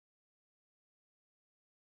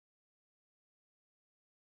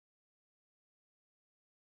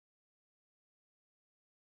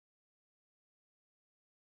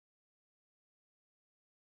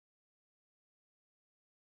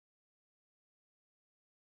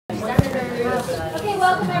Okay,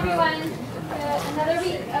 welcome everyone to another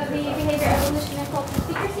week of the Behavior, Evolution, and Culture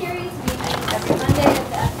Speaker Series. We meet every Monday at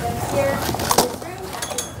the academic year in this room at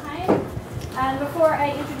this time. Before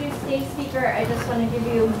I introduce today's speaker, I just want to give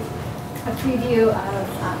you a preview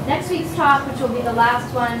of next week's talk, which will be the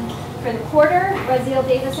last one for the quarter. Raziel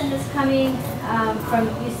Davison is coming from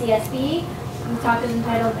UCSB. The talk is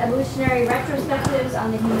entitled Evolutionary Retrospectives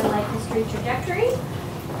on the Human Life History Trajectory.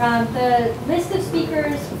 The list of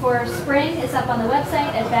speakers for spring is up on the website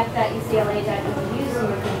at beck.ucla.edu, so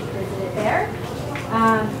you can visit it there.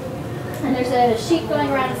 And there's a sheet going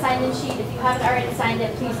around, a sign-in sheet. If you haven't already signed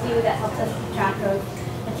it, please do. That helps us keep track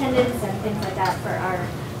of attendance and things like that for our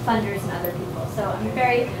funders and other people. So I'm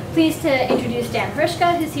very pleased to introduce Dan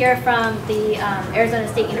Hruschka, who's here from the Arizona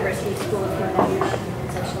State University School of Human Evolution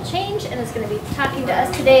and Social Change, and is going to be talking to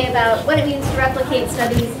us today about what it means to replicate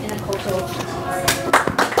studies in a cultural context.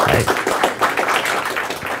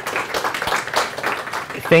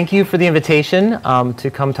 Thank you for the invitation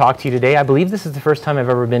to come talk to you today. I believe this is the first time I've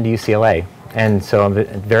ever been to UCLA, and so I'm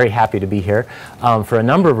very happy to be here for a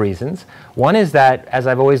number of reasons. One is that as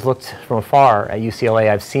I've always looked from afar at UCLA,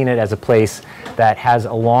 I've seen it as a place that has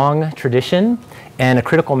a long tradition and a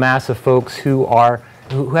critical mass of folks who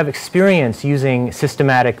have experience using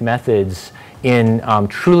systematic methods in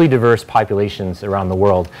truly diverse populations around the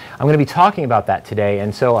world. I'm going to be talking about that today,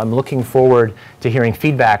 and so I'm looking forward to hearing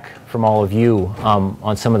feedback from all of you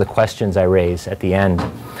on some of the questions I raise at the end.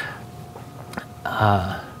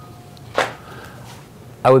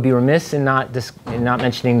 I would be remiss in not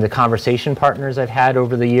mentioning the conversation partners I've had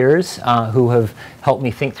over the years who have helped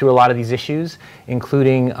me think through a lot of these issues,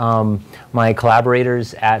 including my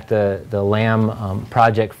collaborators at the LAM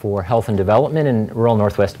Project for Health and Development in rural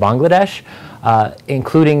northwest Bangladesh,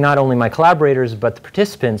 including not only my collaborators but the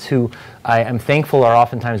participants who I am thankful are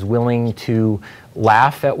oftentimes willing to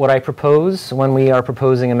laugh at what I propose when we are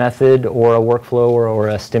proposing a method or a workflow or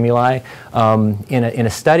a stimuli in a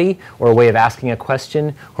study or a way of asking a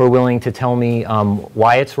question, who are willing to tell me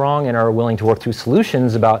why it's wrong and are willing to work through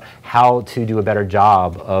solutions about how to do a better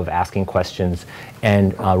job of asking questions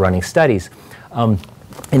and running studies.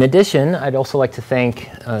 In addition, I'd also like to thank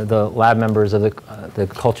the lab members of the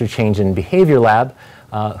Culture Change and Behavior Lab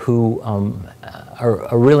who are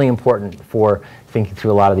really important for thinking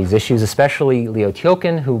through a lot of these issues, especially Leo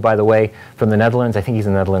Tjoken, who, by the way, from the Netherlands, I think he's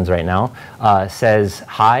in the Netherlands right now, says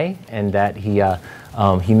hi and that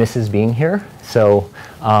he misses being here. So,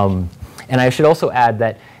 and I should also add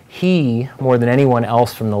that he, more than anyone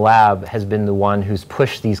else from the lab, has been the one who's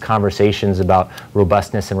pushed these conversations about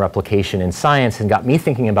robustness and replication in science and got me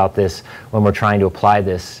thinking about this when we're trying to apply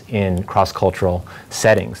this in cross-cultural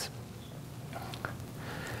settings.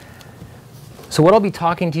 So what I'll be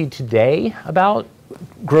talking to you today about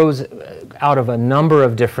grows out of a number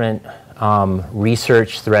of different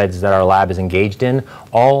research threads that our lab is engaged in,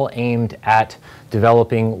 all aimed at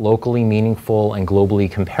developing locally meaningful and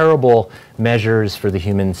globally comparable measures for the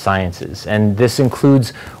human sciences. And this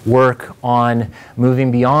includes work on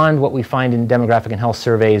moving beyond what we find in demographic and health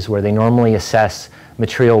surveys, where they normally assess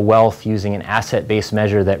material wealth using an asset-based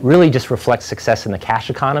measure that really just reflects success in the cash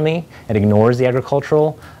economy and ignores the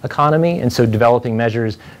agricultural economy. And so developing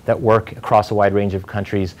measures that work across a wide range of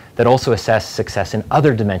countries that also assess success in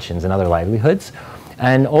other dimensions and other livelihoods.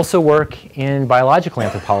 And also work in biological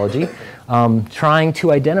anthropology, trying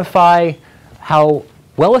to identify how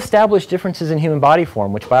well-established differences in human body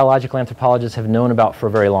form, which biological anthropologists have known about for a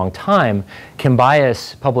very long time, can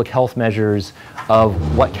bias public health measures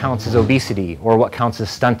of what counts as obesity or what counts as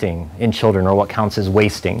stunting in children or what counts as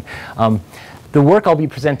wasting. The work I'll be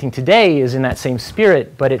presenting today is in that same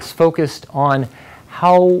spirit, but it's focused on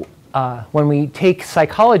how when we take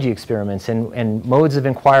psychology experiments and modes of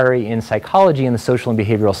inquiry in psychology and the social and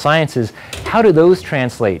behavioral sciences, how do those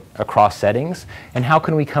translate across settings? And how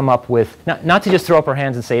can we come up with, not to just throw up our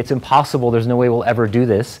hands and say, it's impossible, there's no way we'll ever do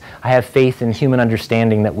this. I have faith in human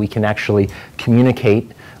understanding that we can actually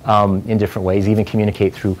communicate in different ways, even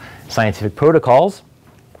communicate through scientific protocols.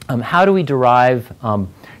 How do we derive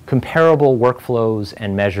comparable workflows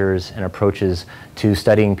and measures and approaches to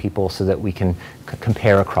studying people so that we can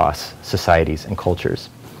compare across societies and cultures?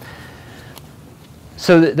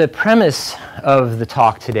 So the premise of the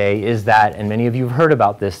talk today is that, and many of you have heard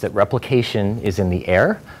about this, that replication is in the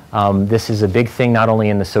air. This is a big thing not only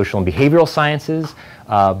in the social and behavioral sciences,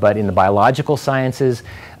 but in the biological sciences.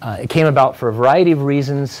 It came about for a variety of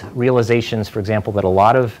reasons, realizations, for example, that a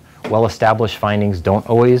lot of well-established findings don't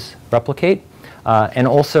always replicate. And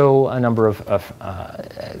also a number of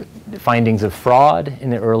findings of fraud in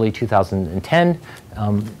the early 2010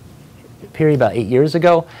 period, about 8 years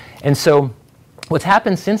ago. And so What's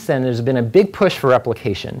happened since then, there's been a big push for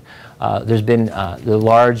replication. There's been the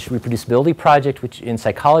large reproducibility project which in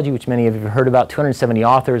psychology, which many of you have heard about, 270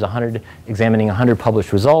 authors, examining 100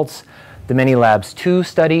 published results. The Many Labs 2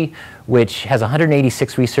 study, which has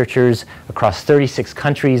 186 researchers across 36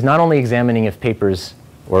 countries, not only examining if papers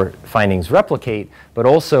or findings replicate, but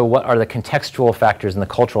also what are the contextual factors and the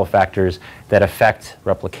cultural factors that affect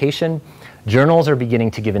replication. Journals are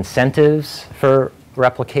beginning to give incentives for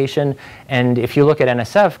replication. And if you look at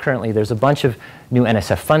NSF currently, there's a bunch of new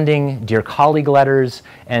NSF funding, Dear Colleague letters,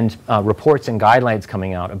 and reports and guidelines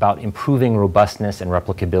coming out about improving robustness and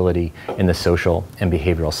replicability in the social and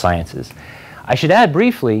behavioral sciences. I should add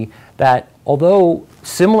briefly that although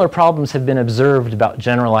similar problems have been observed about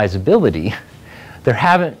generalizability, there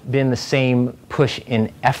haven't been the same push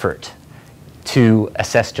in effort to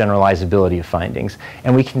assess generalizability of findings.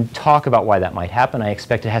 And we can talk about why that might happen. I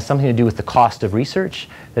expect it has something to do with the cost of research,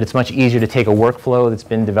 that it's much easier to take a workflow that's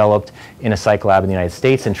been developed in a psych lab in the United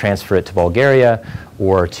States and transfer it to Bulgaria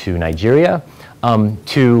or to Nigeria,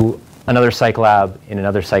 to another psych lab in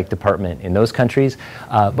another psych department in those countries.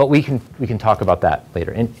 But we can talk about that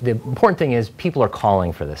later. And the important thing is people are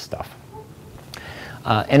calling for this stuff.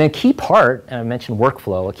 And a key part, and I mentioned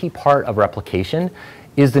workflow, a key part of replication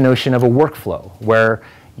is the notion of a workflow, where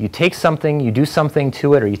you take something, you do something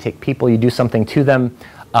to it, or you take people, you do something to them,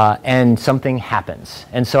 and something happens.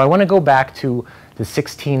 And so I want to go back to the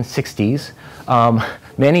 1660s,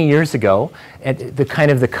 many years ago, at the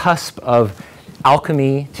kind of the cusp of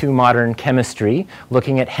alchemy to modern chemistry,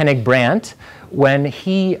 looking at Hennig Brandt, when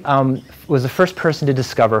he was the first person to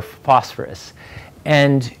discover phosphorus.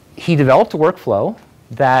 And he developed a workflow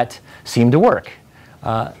that seemed to work.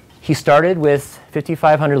 He started with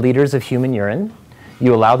 5,500 liters of human urine.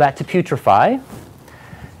 You allow that to putrefy.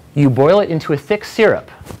 You boil it into a thick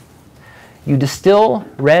syrup. You distill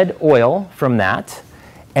red oil from that,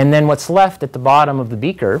 and then what's left at the bottom of the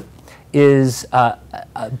beaker is a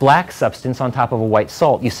black substance on top of a white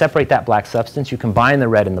salt. You separate that black substance, you combine the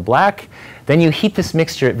red and the black, then you heat this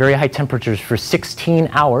mixture at very high temperatures for 16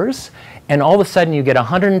 hours, and all of a sudden you get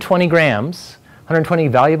 120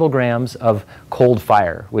 valuable grams of cold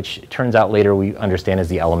fire, which turns out later we understand is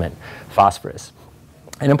the element phosphorus.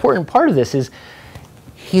 An important part of this is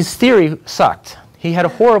his theory sucked. He had a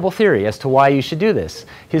horrible theory as to why you should do this.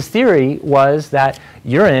 His theory was that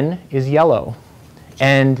urine is yellow,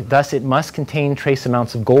 and thus it must contain trace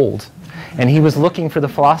amounts of gold. And he was looking for the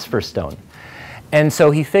philosopher's stone. And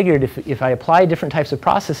so he figured if I apply different types of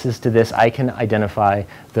processes to this, I can identify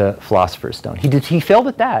the philosopher's stone. He failed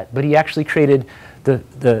at that, but he actually created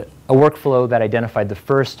a workflow that identified the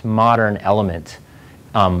first modern element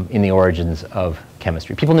in the origins of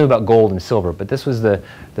chemistry. People knew about gold and silver, but this was the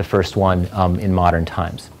first one in modern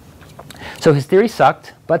times. So his theory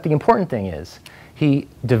sucked, but the important thing is he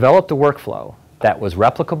developed a workflow that was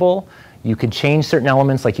replicable. You could change certain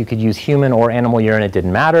elements, like you could use human or animal urine, it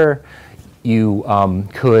didn't matter. You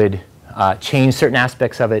could change certain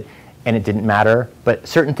aspects of it, and it didn't matter, but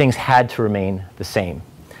certain things had to remain the same.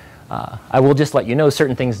 I will just let you know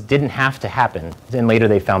certain things didn't have to happen, and later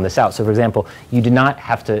they found this out. So for example, you did not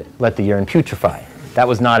have to let the urine putrefy. That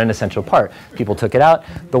was not an essential part. People took it out.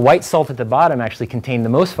 The white salt at the bottom actually contained the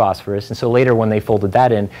most phosphorus, and so later when they folded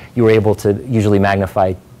that in, you were able to usually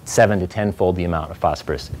magnify 7 to 10-fold the amount of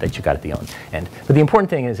phosphorus that you got at the end. But the important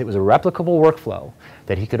thing is it was a replicable workflow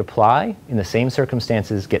that he could apply in the same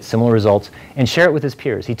circumstances, get similar results, and share it with his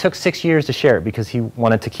peers. He took 6 years to share it because he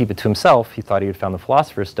wanted to keep it to himself. He thought he had found the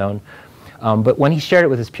philosopher's stone. But when he shared it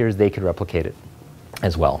with his peers, they could replicate it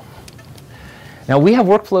as well. Now, we have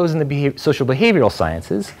workflows in the social behavioral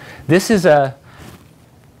sciences. This is a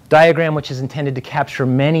diagram which is intended to capture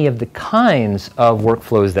many of the kinds of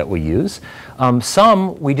workflows that we use.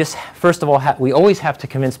 Some we just, first of all, we always have to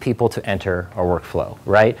convince people to enter our workflow,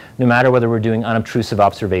 right? No matter whether we're doing unobtrusive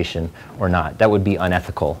observation or not. That would be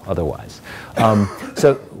unethical otherwise.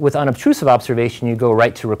 So with unobtrusive observation, you go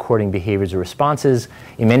right to recording behaviors or responses.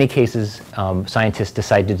 In many cases, scientists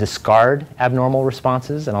decide to discard abnormal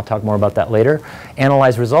responses, and I'll talk more about that later.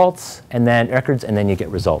 Analyze results, and then records, and then you get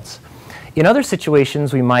results. In other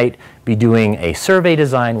situations, we might be doing a survey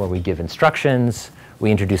design where we give instructions, we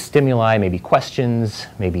introduce stimuli, maybe questions,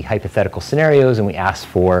 maybe hypothetical scenarios, and we ask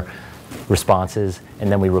for responses, and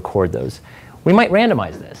then we record those. We might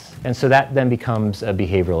randomize this, and so that then becomes a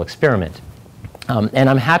behavioral experiment. And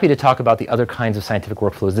I'm happy to talk about the other kinds of scientific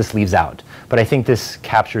workflows this leaves out, but I think this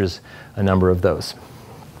captures a number of those.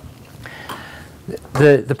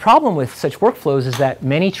 The problem with such workflows is that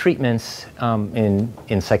many treatments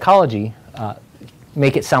in psychology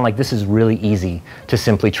make it sound like this is really easy to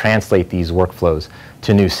simply translate these workflows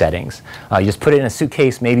to new settings. You just put it in a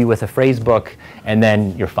suitcase, maybe with a phrase book, and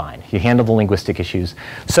then you're fine. You handle the linguistic issues.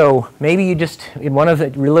 So maybe you just, one of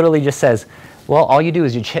it literally just says, well, all you do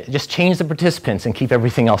is you just change the participants and keep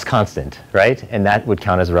everything else constant, right? And that would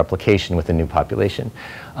count as a replication with a new population.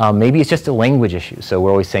 Maybe it's just a language issue, so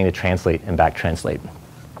we're always saying to translate and back translate.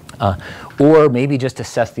 Or maybe just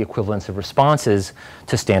assess the equivalence of responses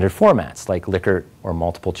to standard formats like Likert or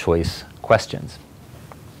multiple choice questions.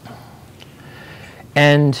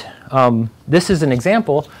 And this is an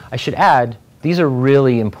example. I should add, these are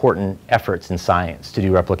really important efforts in science to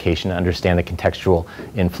do replication and understand the contextual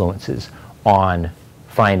influences on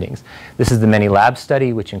findings. This is the many lab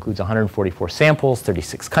study, which includes 144 samples,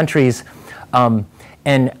 36 countries.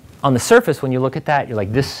 And on the surface, when you look at that, you're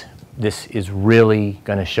like, this is really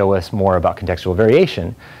going to show us more about contextual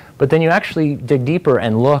variation. But then you actually dig deeper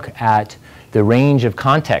and look at the range of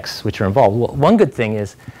contexts which are involved. Well, one good thing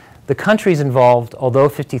is the countries involved, although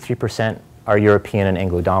 53% are European and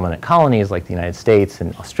Anglo-dominant colonies like the United States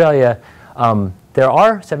and Australia, there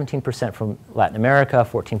are 17% from Latin America,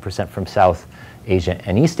 14% from South Asia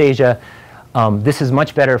and East Asia. This is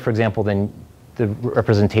much better, for example, than the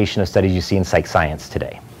representation of studies you see in psych science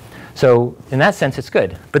today. So in that sense, it's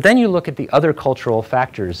good. But then you look at the other cultural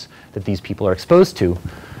factors that these people are exposed to.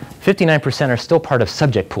 59% are still part of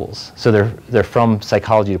subject pools. So they're from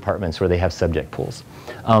psychology departments where they have subject pools.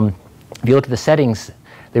 If you look at the settings,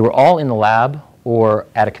 they were all in the lab or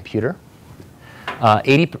at a computer.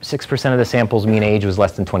 86% of the samples' mean age was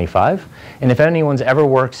less than 25. And if anyone's ever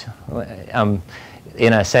worked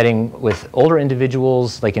in a setting with older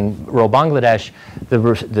individuals, like in rural Bangladesh,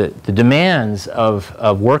 the demands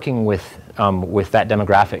of working with that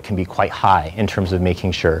demographic can be quite high in terms of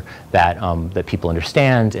making sure that, that people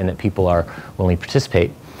understand and that people are willing to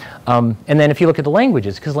participate. And then if you look at the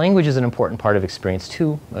languages, because language is an important part of experience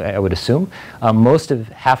too, I would assume.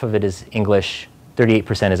 Half of it is English,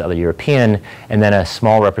 38% is other European, and then a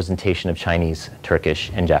small representation of Chinese,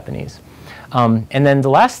 Turkish, and Japanese. And then the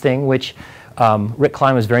last thing, which Rick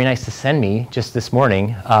Klein was very nice to send me just this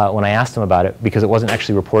morning when I asked him about it, because it wasn't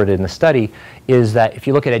actually reported in the study, is that if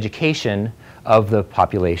you look at education of the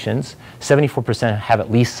populations, 74% have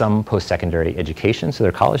at least some post-secondary education, so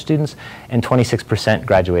they're college students, and 26%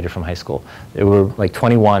 graduated from high school. There were like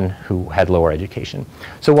 21 who had lower education.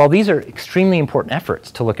 So while these are extremely important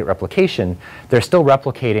efforts to look at replication, they're still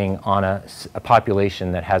replicating on a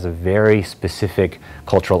population that has a very specific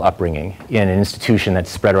cultural upbringing in an institution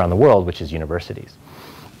that's spread around the world, which is universities.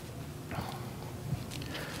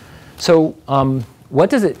 So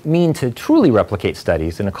what does it mean to truly replicate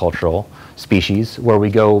studies in a cultural species where we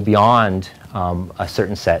go beyond a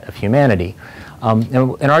certain set of humanity?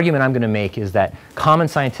 An argument I'm going to make is that common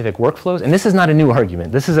scientific workflows, and this is not a new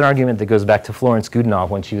argument, this is an argument that goes back to Florence Goodenough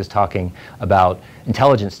when she was talking about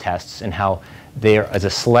intelligence tests and how there is a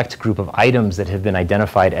select group of items that have been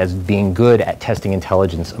identified as being good at testing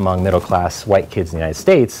intelligence among middle-class white kids in the United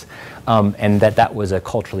States, and that was a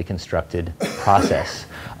culturally constructed process.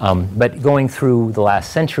 But going through the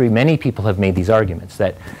last century, many people have made these arguments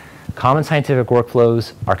that common scientific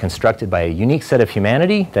workflows are constructed by a unique set of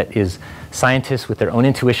humanity, that is, scientists with their own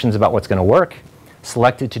intuitions about what's going to work,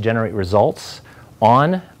 selected to generate results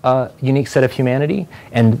on a unique set of humanity,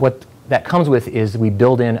 and what that comes with is we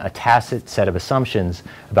build in a tacit set of assumptions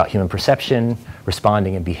about human perception,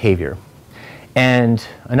 responding, and behavior. And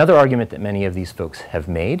another argument that many of these folks have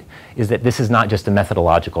made is that this is not just a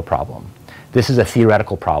methodological problem. This is a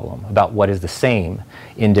theoretical problem about what is the same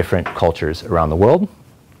in different cultures around the world.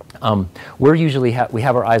 We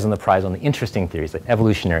have our eyes on the prize on the interesting theories, like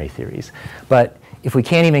evolutionary theories. But if we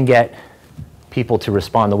can't even get people to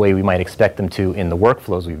respond the way we might expect them to in the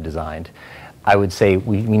workflows we've designed, I would say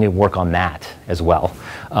we need to work on that as well.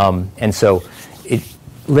 And so it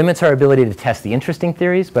limits our ability to test the interesting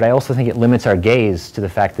theories, but I also think it limits our gaze to the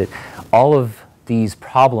fact that all of these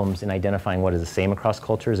problems in identifying what is the same across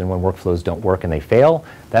cultures and when workflows don't work and they fail,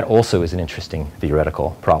 that also is an interesting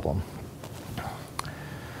theoretical problem.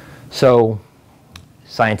 So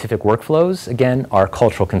scientific workflows, again, are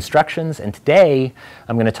cultural constructions, and today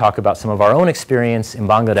I'm going to talk about some of our own experience in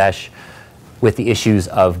Bangladesh with the issues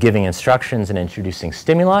of giving instructions and introducing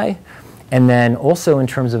stimuli, and then also in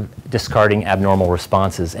terms of discarding abnormal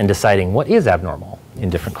responses and deciding what is abnormal in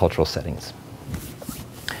different cultural settings.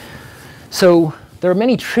 So there are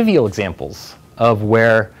many trivial examples of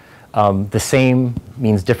where the same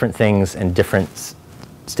means different things and different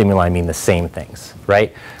stimuli mean the same things,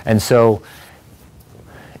 right? And so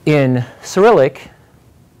in Cyrillic,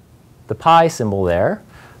 the pi symbol there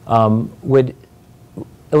would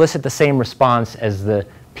elicit the same response as the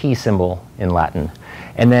P symbol in Latin.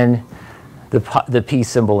 And then the P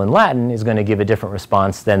symbol in Latin is going to give a different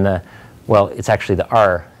response than the, well, it's actually the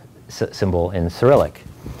R symbol in Cyrillic.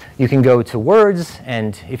 You can go to words,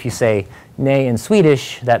 and if you say ne in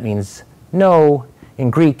Swedish, that means no. In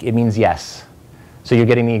Greek, it means yes. So you're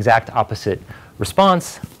getting the exact opposite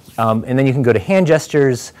response. And then you can go to hand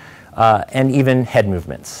gestures and even head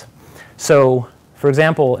movements. So, for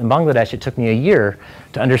example, in Bangladesh, it took me a year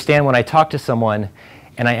to understand when I talked to someone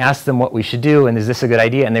and I asked them what we should do and is this a good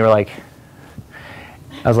idea? And they were like,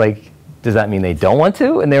 I was like, does that mean they don't want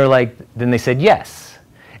to? And they were like, then they said yes.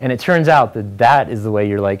 And it turns out that that is the way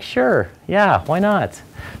you're like, sure, yeah, why not?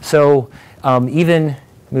 So even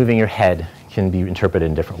moving your head can be interpreted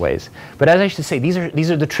in different ways. But as I should say, these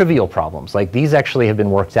are the trivial problems. Like these actually have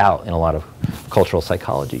been worked out in a lot of cultural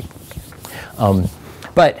psychology.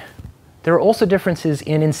 But there are also differences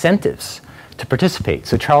in incentives to participate.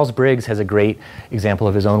 So Charles Briggs has a great example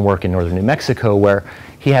of his own work in northern New Mexico where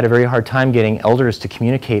he had a very hard time getting elders to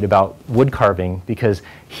communicate about wood carving because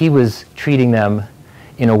he was treating them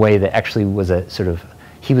in a way that actually was a sort of,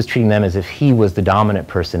 he was treating them as if he was the dominant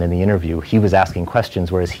person in the interview. He was asking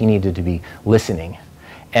questions, whereas he needed to be listening.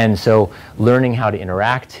 And so learning how to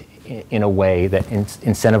interact in a way that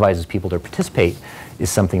incentivizes people to participate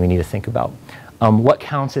is something we need to think about. What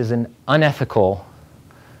counts as an unethical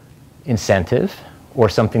incentive or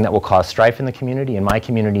something that will cause strife in the community? In my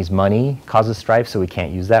community's money causes strife, so we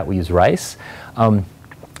can't use that. We use rice.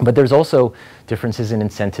 But there's also differences in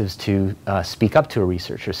incentives to speak up to a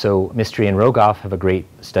researcher. So Mistry and Rogoff have a great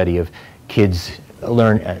study of kids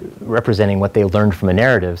representing what they learned from a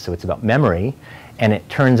narrative, so it's about memory. And it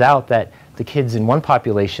turns out that the kids in one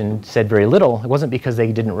population said very little. It wasn't because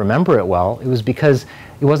they didn't remember it well. It was because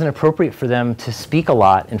it wasn't appropriate for them to speak a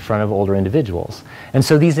lot in front of older individuals. And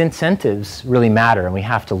so these incentives really matter, and we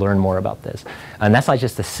have to learn more about this. And that's not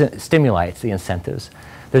just the stimuli, it's the incentives.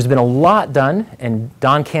 There's been a lot done, and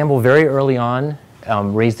Don Campbell very early on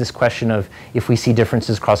raised this question of if we see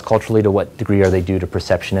differences cross-culturally, to what degree are they due to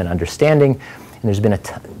perception and understanding. And there's been a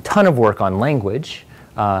ton of work on language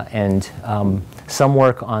and some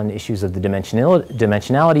work on issues of the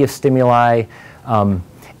dimensionality of stimuli, and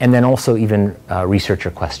then also even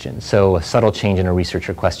researcher questions. So a subtle change in a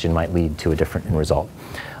researcher question might lead to a different end result.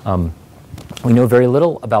 We know very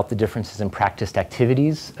little about the differences in practiced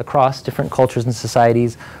activities across different cultures and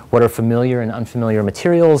societies, what are familiar and unfamiliar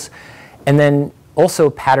materials, and then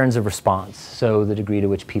also patterns of response. So the degree to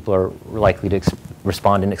which people are likely to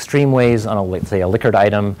respond in extreme ways on, let's say, a liquored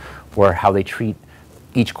item, or how they treat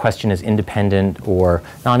each question as independent or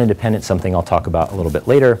non-independent, something I'll talk about a little bit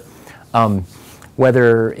later.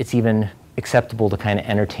 Whether it's even acceptable to kind of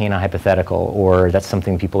entertain a hypothetical, or that's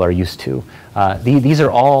something people are used to. These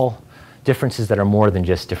are all differences that are more than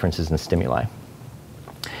just differences in stimuli.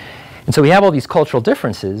 And so we have all these cultural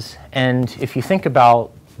differences, and if you think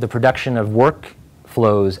about the production of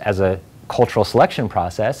workflows as a cultural selection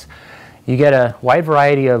process, you get a wide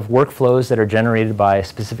variety of workflows that are generated by a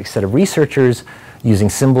specific set of researchers using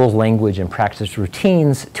symbols, language, and practice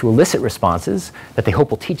routines to elicit responses that they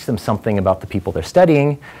hope will teach them something about the people they're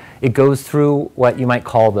studying. It goes through what you might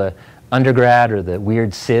call the undergrad or the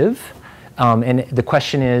weird sieve. And the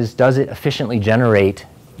question is, does it efficiently generate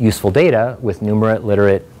useful data with numerate,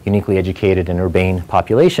 literate, uniquely educated, and urbane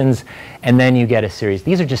populations? And then you get a series.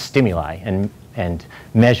 These are just stimuli and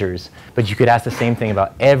measures, but you could ask the same thing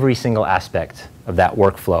about every single aspect of that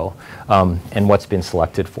workflow and what's been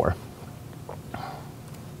selected for.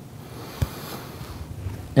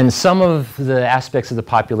 And some of the aspects of the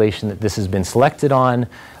population that this has been selected on,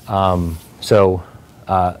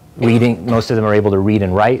 reading, most of them are able to read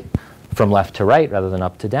and write from left to right rather than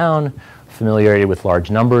up to down, familiarity with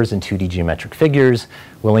large numbers and 2D geometric figures,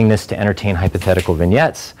 willingness to entertain hypothetical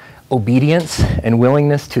vignettes, obedience and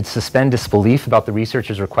willingness to suspend disbelief about the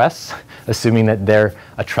researcher's requests, assuming that they're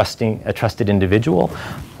a trusted individual.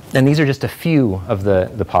 And these are just a few of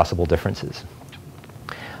the possible differences.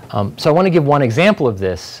 So I want to give one example of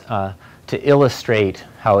this to illustrate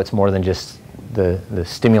how it's more than just the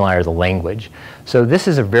stimuli or the language. So this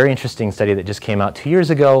is a very interesting study that just came out 2 years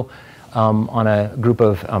ago on a group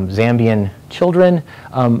of Zambian children.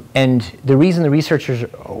 And the reason the researchers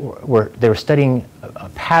they were studying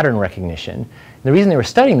pattern recognition. The reason they were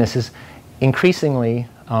studying this is increasingly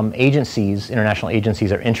international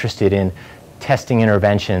agencies are interested in testing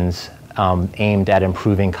interventions aimed at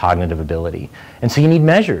improving cognitive ability. And so you need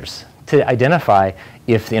measures to identify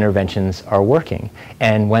if the interventions are working.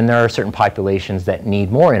 And when there are certain populations that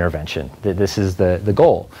need more intervention, this is the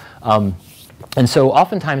goal. And so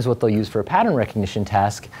oftentimes what they'll use for a pattern recognition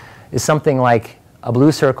task is something like a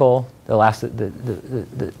blue circle,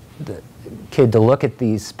 the kid to look at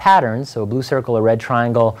these patterns. So a blue circle, a red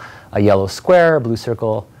triangle, a yellow square, a blue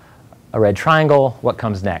circle, a red triangle. What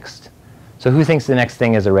comes next? So who thinks the next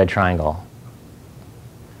thing is a red triangle?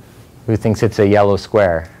 Who thinks it's a yellow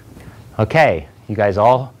square? Okay, you guys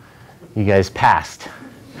passed.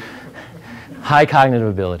 High cognitive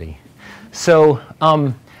ability. So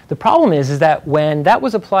the problem is that when that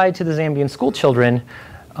was applied to the Zambian school children,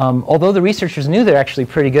 although the researchers knew they're actually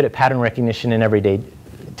pretty good at pattern recognition in everyday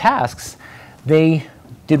tasks, they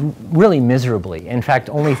did really miserably. In fact,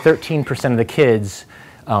 only 13% of the kids,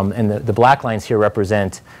 and the black lines here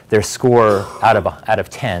represent their score out of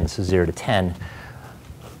 10, so 0 to 10.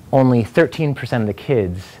 Only 13% of the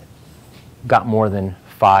kids got more than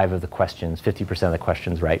 5 of the questions, 50% of the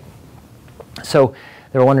questions right. So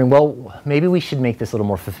they were wondering, well, maybe we should make this a little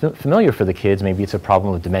more familiar for the kids. Maybe it's a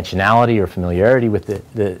problem of dimensionality or familiarity with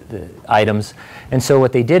the items. And so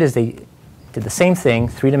what they did is they did the same thing,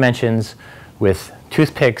 3 dimensions with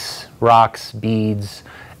toothpicks, rocks, beads.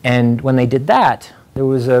 And when they did that, there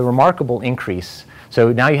was a remarkable increase.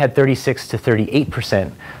 So now you had 36 to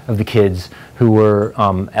 38% of the kids who were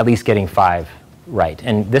at least getting 5 right.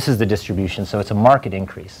 And this is the distribution, so it's a marked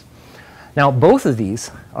increase. Now, both of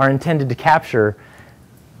these are intended to capture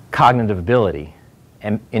cognitive ability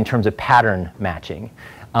in terms of pattern matching.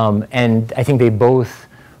 And I think they both,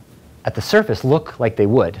 at the surface, look like they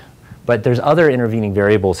would. But there's other intervening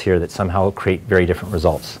variables here that somehow create very different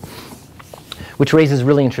results, which raises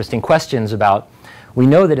really interesting questions about, we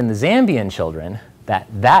know that in the Zambian children,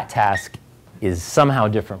 that task is somehow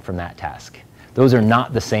different from that task. Those are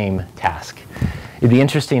not the same task. It'd be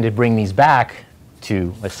interesting to bring these back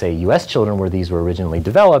to, let's say, US children where these were originally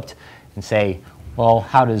developed and say, well,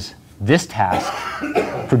 how does this task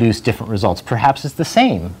produce different results? Perhaps it's the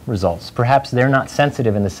same results. Perhaps they're not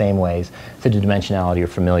sensitive in the same ways to the dimensionality or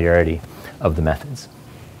familiarity of the methods.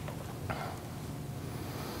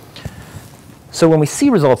 So when we see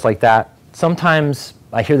results like that, sometimes,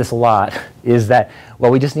 I hear this a lot, is that,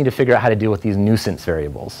 well, we just need to figure out how to deal with these nuisance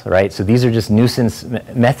variables, right? So these are just nuisance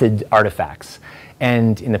method artifacts.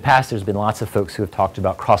 And in the past, there's been lots of folks who have talked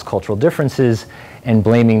about cross-cultural differences and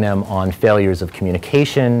blaming them on failures of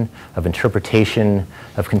communication, of interpretation,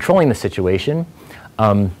 of controlling the situation.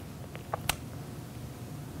 But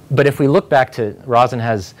if we look back to, Rosin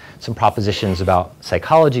has some propositions about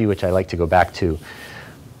psychology, which I like to go back to.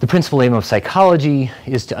 The principal aim of psychology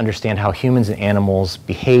is to understand how humans and animals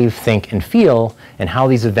behave, think, and feel, and how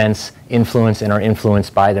these events influence and are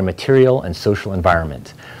influenced by their material and social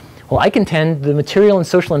environment. Well, I contend the material and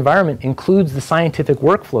social environment includes the scientific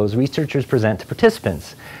workflows researchers present to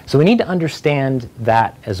participants. So we need to understand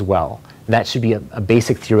that as well. That should be a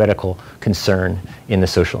basic theoretical concern in the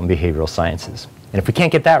social and behavioral sciences. And if we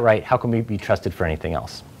can't get that right, how can we be trusted for anything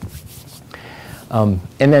else? And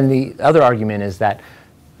then the other argument is that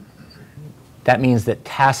that means that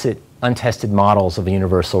tacit, untested models of the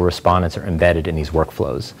universal respondents are embedded in these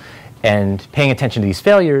workflows. And paying attention to these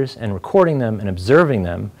failures and recording them and observing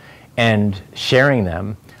them and sharing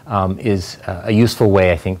them is a useful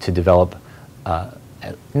way, I think, to develop,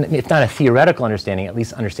 if not a theoretical understanding, at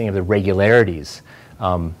least understanding of the regularities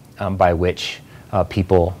by which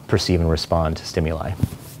people perceive and respond to stimuli.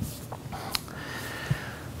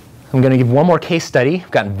 I'm going to give one more case study.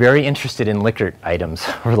 I've gotten very interested in Likert items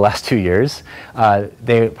over the last 2 years.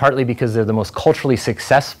 Partly because they're the most culturally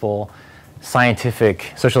successful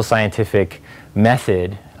social scientific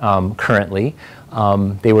method currently.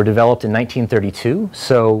 They were developed in 1932,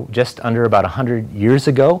 so just under about 100 years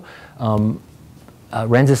ago.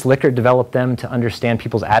 Rensis Likert developed them to understand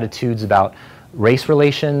people's attitudes about race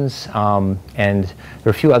relations, and there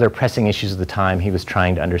were a few other pressing issues at the time he was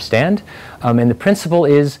trying to understand. And the principle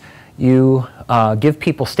is you give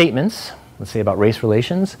people statements, let's say about race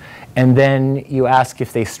relations, and then you ask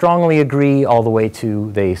if they strongly agree all the way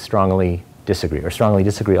to they strongly disagree, or strongly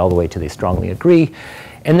disagree all the way to they strongly agree.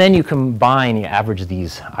 And then you combine, you average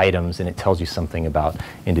these items, and it tells you something about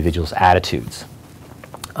individuals' attitudes.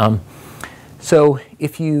 So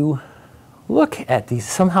if you look at these,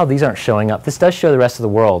 somehow these aren't showing up. This does show the rest of the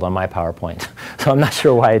world on my PowerPoint, so I'm not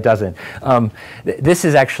sure why it doesn't. This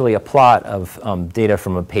is actually a plot of data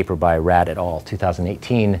from a paper by Rad et al.,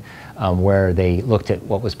 2018, where they looked at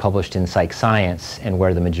what was published in Psych Science and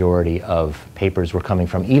where the majority of papers were coming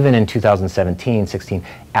from, even in 2017, 16,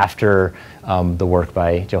 after the work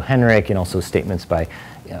by Joe Henrich and also statements by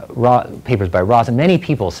papers by Ross, and many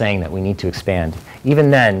people saying that we need to expand. Even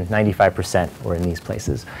then, 95% were in these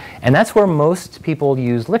places. And that's where most people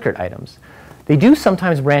use Likert items. They do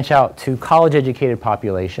sometimes branch out to college-educated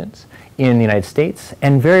populations in the United States,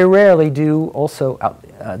 and very rarely do also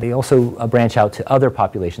they also branch out to other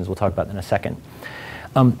populations. We'll talk about that in a second.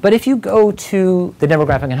 But if you go to the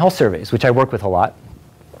demographic and health surveys, which I work with a lot,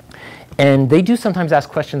 and they do sometimes ask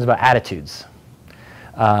questions about attitudes.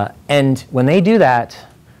 And when they do that,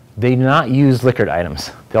 they do not use Likert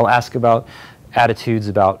items. They'll ask about attitudes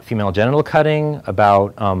about female genital cutting,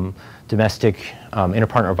 about domestic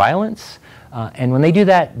interpartner violence. And when they do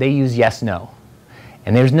that, they use yes, no.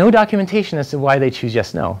 And there's no documentation as to why they choose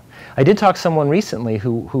yes, no. I did talk to someone recently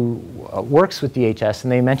who works with DHS,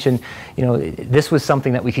 and they mentioned, you know, this was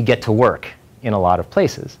something that we could get to work in a lot of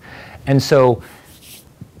places. And so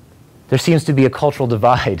there seems to be a cultural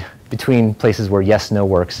divide between places where yes, no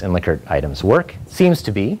works and Likert items work. Seems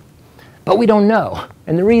to be, but we don't know.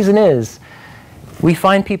 And the reason is we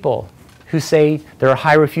find people who say there are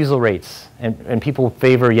high refusal rates and people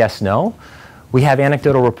favor yes, no. We have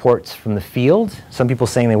anecdotal reports from the field, some people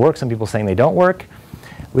saying they work, some people saying they don't work.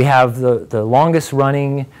 We have the longest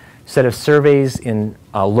running set of surveys in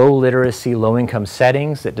low literacy, low income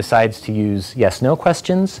settings that decides to use yes, no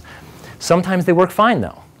questions. Sometimes they work fine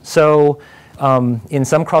though. So in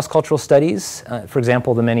some cross-cultural studies, for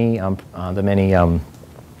example, the many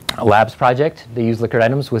labs project, they use Likert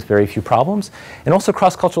items with very few problems, and also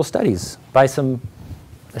cross-cultural studies by some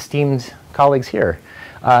esteemed colleagues here.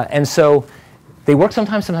 And so they work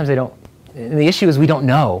sometimes, sometimes they don't. And the issue is we don't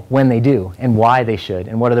know when they do and why they should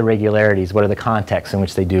and what are the regularities, what are the contexts in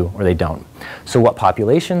which they do or they don't. So what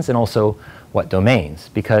populations and also what domains,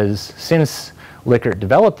 because since Likert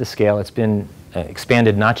developed the scale, it's been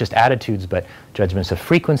expanded not just attitudes but judgments of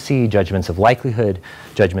frequency, judgments of likelihood,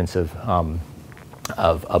 judgments of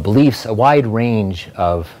beliefs, a wide range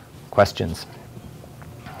of questions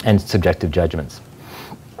and subjective judgments.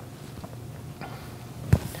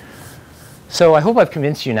 So I hope I've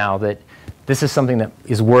convinced you now that this is something that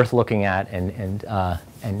is worth looking at and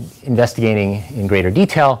investigating in greater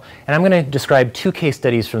detail. And I'm going to describe two case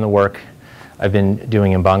studies from the work I've been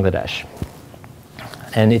doing in Bangladesh.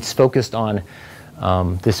 And it's focused on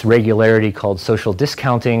this regularity called social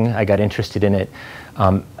discounting. I got interested in it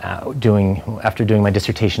after doing my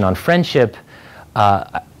dissertation on friendship.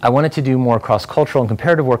 I wanted to do more cross-cultural and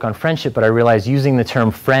comparative work on friendship, but I realized using the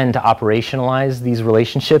term friend to operationalize these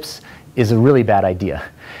relationships is a really bad idea.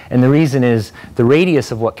 And the reason is the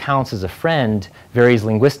radius of what counts as a friend varies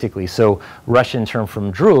linguistically. So Russian term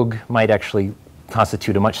from drug might actually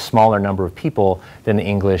constitute a much smaller number of people than the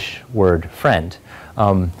English word friend.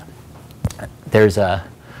 So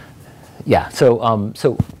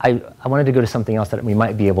I wanted to go to something else that we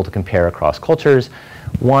might be able to compare across cultures.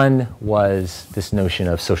 One was this notion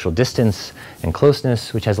of social distance and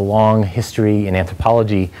closeness, which has a long history in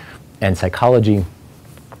anthropology and psychology.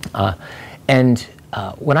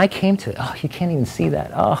 When I came to, oh, you can't even see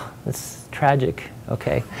that. Oh, that's tragic.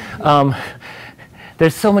 Okay.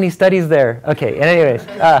 There's so many studies there. Okay, and anyways.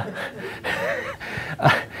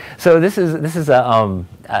 So this is a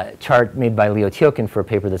chart made by Leo Tiokin for a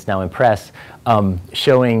paper that's now in press,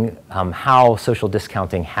 showing how social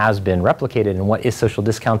discounting has been replicated and what is social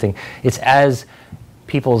discounting. It's as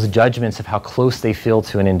people's judgments of how close they feel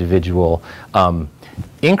to an individual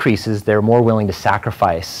increases, they're more willing to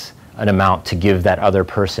sacrifice an amount to give that other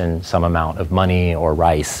person some amount of money or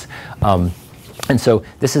rice. And so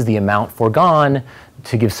this is the amount foregone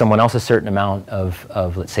to give someone else a certain amount of,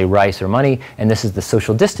 let's say, rice or money. And this is the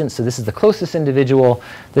social distance. So this is the closest individual.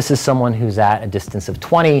 This is someone who's at a distance of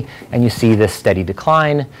 20. And you see this steady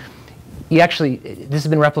decline. This has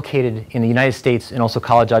been replicated in the United States and also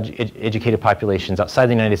college-educated populations outside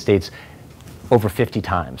the United States over 50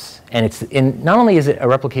 times. And not only is it a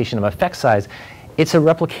replication of effect size, it's a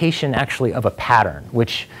replication actually of a pattern,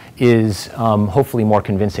 which is hopefully more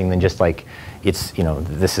convincing than just like this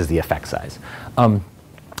is the effect size.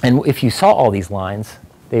 And if you saw all these lines,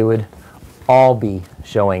 they would all be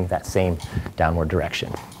showing that same downward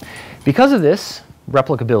direction. Because of this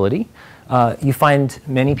replicability, you find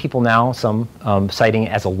many people now, some citing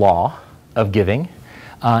it as a law of giving,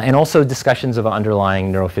 and also discussions of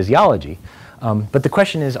underlying neurophysiology. But the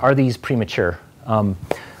question is, are these premature?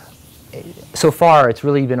 So far, it's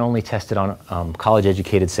really been only tested on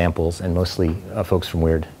college-educated samples and mostly folks from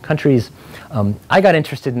weird countries. I got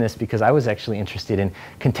interested in this because I was actually interested in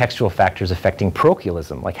contextual factors affecting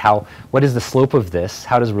parochialism, like what is the slope of this?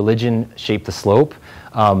 How does religion shape the slope?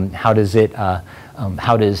 How does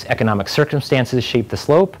economic circumstances shape the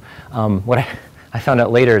slope? What I found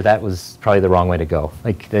out later, that was probably the wrong way to go.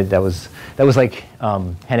 Like that was like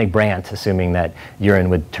Hennig Brandt assuming that urine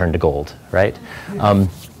would turn to gold, right?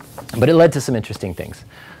 But it led to some interesting things.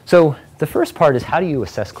 So the first part is, how do you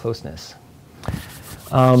assess closeness?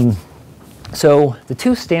 So the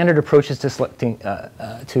two standard approaches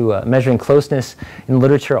to measuring closeness in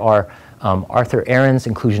literature are Arthur Aaron's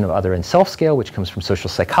inclusion of other and self scale, which comes from social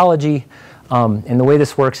psychology. And the way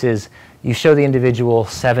this works is you show the individual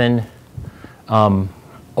 7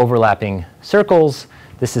 overlapping circles.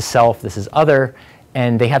 This is self, this is other,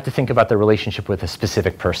 and they have to think about their relationship with a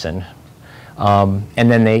specific person. And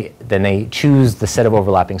then they choose the set of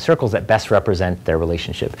overlapping circles that best represent their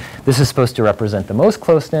relationship. This is supposed to represent the most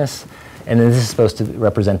closeness, and then this is supposed to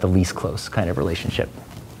represent the least close kind of relationship.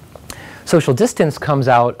 Social distance comes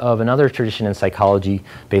out of another tradition in psychology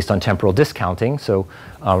based on temporal discounting, so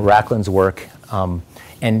Racklin's work.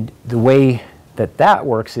 And the way that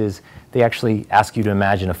works is they actually ask you to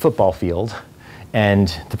imagine a football field,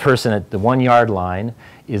 and the person at the 1-yard line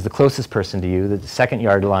is the closest person to you. The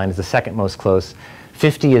 2nd-yard line is the second most close.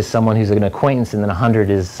 50 is someone who's an acquaintance, and then 100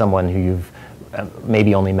 is someone who you've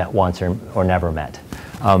maybe only met once or never met.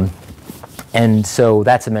 And so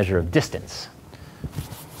that's a measure of distance.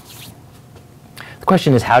 The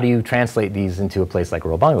question is, how do you translate these into a place like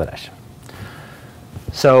rural Bangladesh?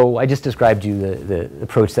 So I just described you the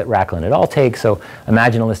approach that Racklin et al. Take. So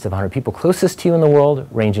imagine a list of 100 people closest to you in the world,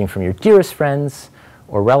 ranging from your dearest friends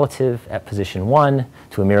or relative at position 1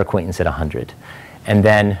 to a mere acquaintance at 100. And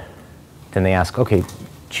then they ask, okay,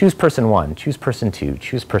 choose person 1, choose person 2,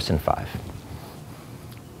 choose person 5.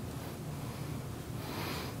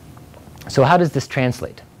 So how does this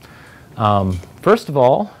translate? First of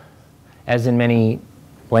all, as in many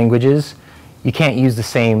languages, you can't use the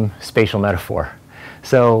same spatial metaphor.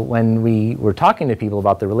 So when we were talking to people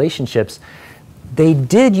about the relationships, they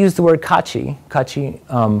did use the word kachi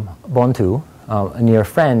bontu, a near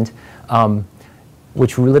friend,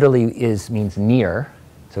 which literally means near,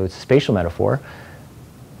 so it's a spatial metaphor.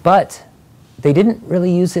 But they didn't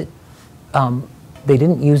really use it. They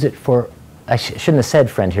didn't use it for. I shouldn't have said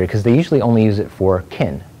friend here, because they usually only use it for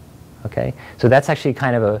kin. Okay, so that's actually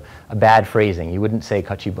kind of a bad phrasing. You wouldn't say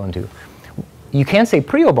kachi bontu. You can say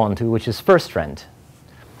priyo bontu, which is first friend.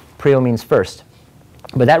 Priyo means first,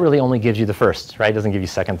 but that really only gives you the first, right? It doesn't give you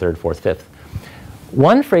second, third, fourth, fifth.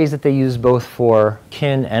 One phrase that they used both for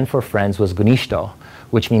kin and for friends was gunishto,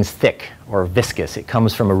 which means thick or viscous. It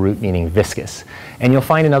comes from a root meaning viscous. And you'll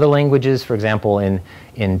find in other languages, for example, in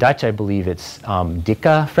Dutch, I believe it's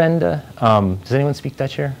dikke vrienden. Does anyone speak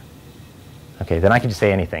Dutch here? Okay, then I can just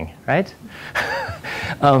say anything, right?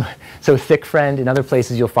 So thick friend. In other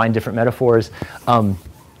places, you'll find different metaphors,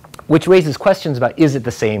 which raises questions about, is it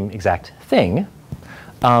the same exact thing?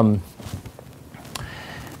 So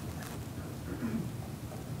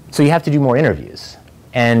you have to do more interviews.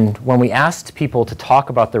 And when we asked people to talk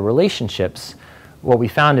about their relationships, what we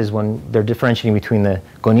found is when they're differentiating between the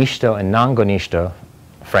gonishto and non-gonishto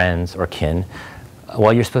friends or kin,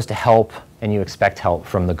 well, you're supposed to help and you expect help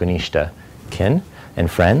from the gonishta kin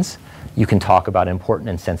and friends. You can talk about important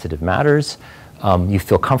and sensitive matters. You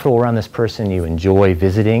feel comfortable around this person. You enjoy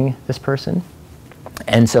visiting this person.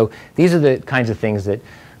 And so these are the kinds of things that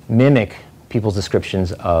mimic people's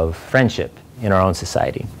descriptions of friendship in our own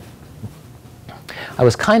society. I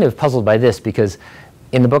was kind of puzzled by this because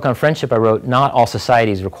in the book on friendship I wrote, not all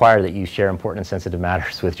societies require that you share important and sensitive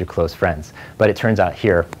matters with your close friends. But it turns out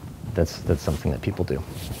here that's something that people do.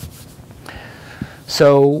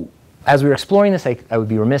 So as we were exploring this, I would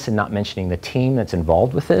be remiss in not mentioning the team that's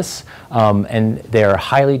involved with this. And they're a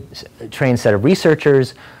highly trained set of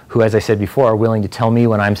researchers who, as I said before, are willing to tell me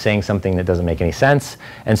when I'm saying something that doesn't make any sense.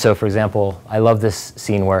 And so, for example, I love this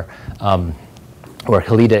scene where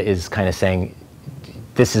Khalida is kind of saying,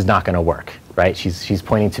 this is not going to work, right? She's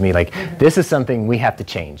pointing to me like, this is something we have to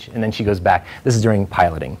change. And then she goes back. This is during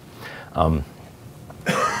piloting. And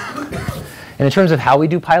in terms of how we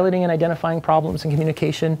do piloting and identifying problems in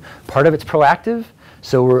communication, part of it's proactive.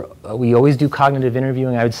 So we always do cognitive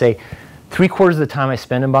interviewing. I would say 3/4 of the time I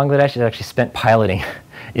spend in Bangladesh is actually spent piloting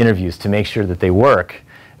interviews to make sure that they work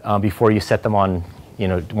before you set them on,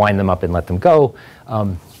 wind them up and let them go.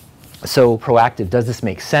 So proactive, does this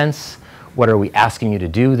make sense? What are we asking you to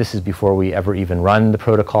do? This is before we ever even run the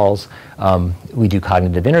protocols. We do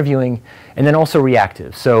cognitive interviewing. And then also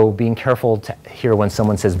reactive. So being careful to hear when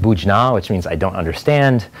someone says bujna, which means I don't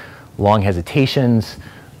understand, long hesitations.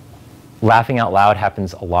 Laughing out loud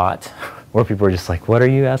happens a lot, where people are just like, what are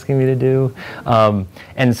you asking me to do?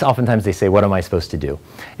 And so oftentimes they say, what am I supposed to do?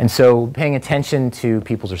 And so paying attention to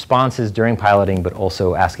people's responses during piloting, but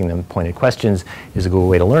also asking them pointed questions is a good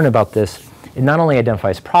way to learn about this. It not only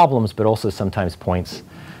identifies problems, but also sometimes points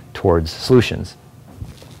towards solutions.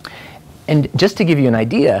 And just to give you an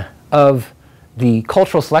idea of the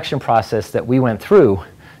cultural selection process that we went through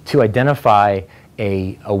to identify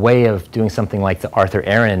a way of doing something like the Arthur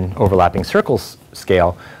Aaron overlapping circles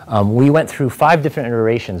scale, we went through 5 different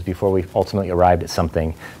iterations before we ultimately arrived at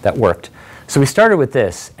something that worked. So we started with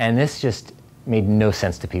this, and this just made no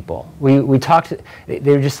sense to people. We talked, they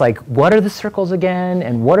were just like, what are the circles again?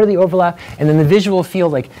 And what are the overlap? And then the visual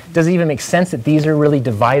field, like, does it even make sense that these are really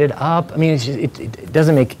divided up? I mean, it's just, it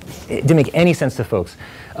didn't make any sense to folks.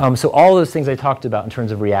 So all those things I talked about in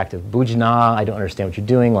terms of reactive, bujna, I don't understand what you're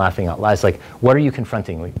doing, laughing out loud. It's like, what are you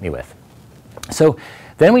confronting me with? So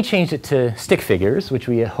then we changed it to stick figures, which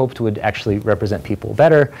we hoped would actually represent people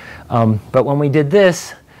better. But when we did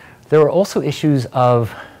this, there were also issues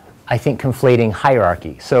of, I think, conflating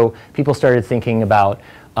hierarchy. So people started thinking about,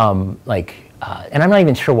 and I'm not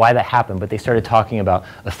even sure why that happened, but they started talking about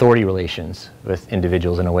authority relations with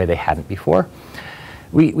individuals in a way they hadn't before.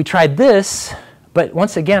 We tried this, but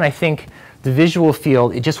once again, I think the visual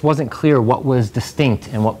field, it just wasn't clear what was distinct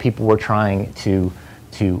and what people were trying to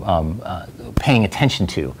paying attention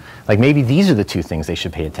to. Like, maybe these are the 2 things they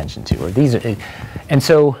should pay attention to, or these are, and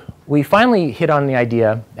so we finally hit on the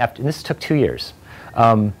idea, after, and this took 2 years,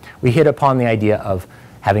 we hit upon the idea of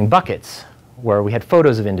having buckets where we had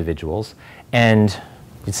photos of individuals, and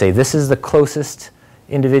you'd say this is the closest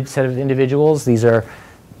set of individuals, these are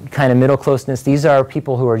kind of middle closeness, these are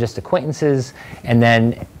people who are just acquaintances, and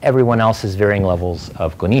then everyone else is varying levels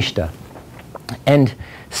of Gonishta. And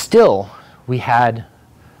still, we had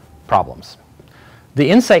problems. The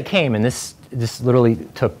insight came, and this literally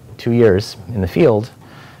took 2 years in the field,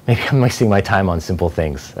 maybe I'm wasting my time on simple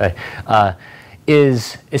things,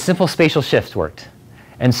 is a simple spatial shift worked.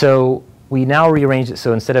 And so we now rearranged it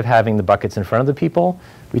so instead of having the buckets in front of the people,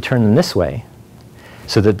 we turn them this way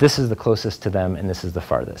so that this is the closest to them and this is the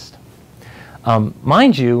farthest.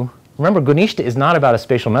 Mind you, remember, Gonishta is not about a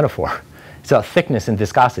spatial metaphor. It's about thickness and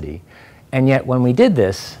viscosity. And yet when we did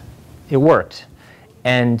this, it worked.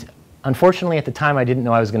 And unfortunately, at the time, I didn't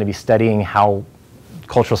know I was going to be studying how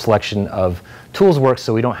cultural selection of tools works,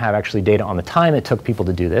 so we don't have actually data on the time it took people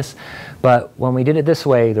to do this. But when we did it this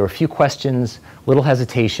way, there were a few questions, little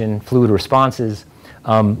hesitation, fluid responses.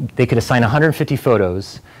 They could assign 150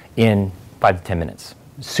 photos in 5 to 10 minutes.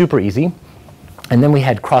 Super easy. And then we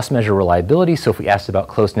had cross-measure reliability, so if we asked about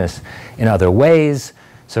closeness in other ways,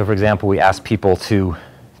 so for example, we asked people to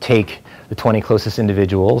take the 20 closest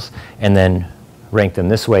individuals and then rank them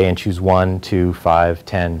this way and choose 1, 2, 5,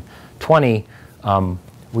 10, 20,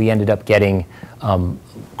 we ended up getting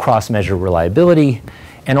cross-measure reliability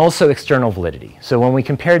and also external validity. So when we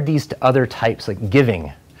compared these to other types like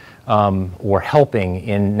giving or helping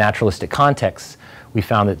in naturalistic contexts, we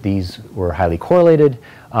found that these were highly correlated.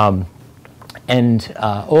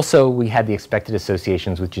 Also, we had the expected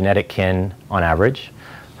associations with genetic kin on average.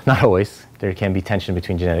 Not always. There can be tension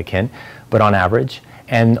between genetic kin, but on average,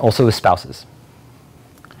 and also with spouses.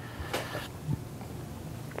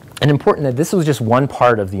 And important that this was just one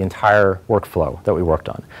part of the entire workflow that we worked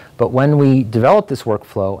on. But when we developed this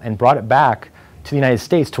workflow and brought it back to the United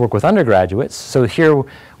States to work with undergraduates, so here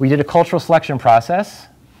we did a cultural selection process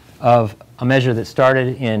of a measure that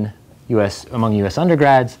started in among US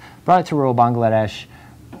undergrads, brought it to rural Bangladesh,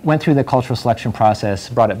 went through the cultural selection process,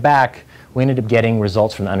 brought it back. We ended up getting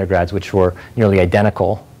results from the undergrads which were nearly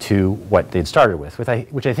identical to what they'd started with,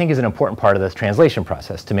 which I think is an important part of the translation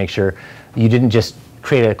process, to make sure you didn't just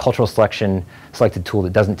create a cultural selected tool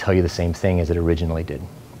that doesn't tell you the same thing as it originally did.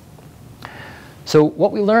 So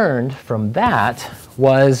what we learned from that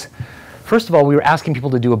was, first of all, we were asking people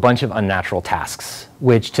to do a bunch of unnatural tasks,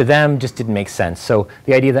 which to them just didn't make sense. So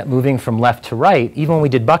the idea that moving from left to right, even when we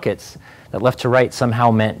did buckets, that left to right somehow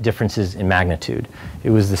meant differences in magnitude. It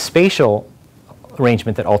was the spatial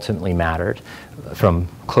arrangement that ultimately mattered, from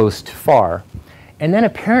close to far. And then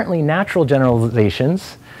apparently natural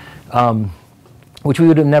generalizations, which we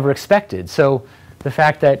would have never expected. So the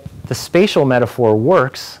fact that the spatial metaphor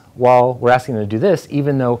works while we're asking them to do this,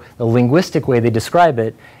 even though the linguistic way they describe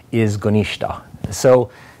it is Gonishta.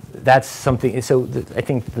 So that's something, so I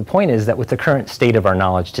think the point is that with the current state of our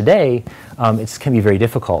knowledge today, it can be very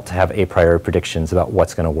difficult to have a priori predictions about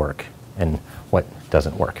what's going to work and what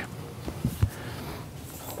doesn't work.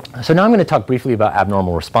 So now I'm going to talk briefly about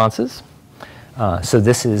abnormal responses. So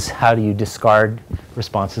this is how do you discard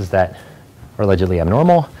responses that are allegedly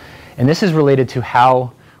abnormal. And this is related to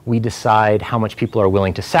how we decide how much people are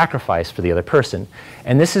willing to sacrifice for the other person.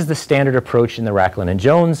 And this is the standard approach in the Racklin and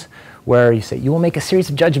Jones, where you say you will make a series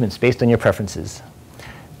of judgments based on your preferences.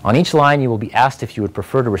 On each line, you will be asked if you would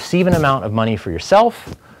prefer to receive an amount of money for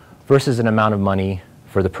yourself versus an amount of money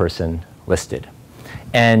for the person listed.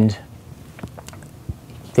 And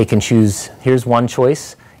they can choose, here's one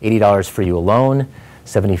choice, $80 for you alone,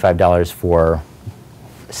 $75 for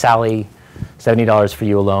Sally, $70 for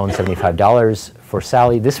you alone, $75 for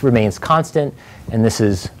Sally. This remains constant, and this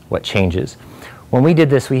is what changes. When we did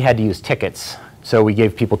this, we had to use tickets. So we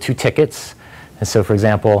gave people 2 tickets. And so, for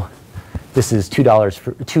example, this is $2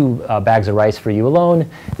 for 2 bags of rice for you alone.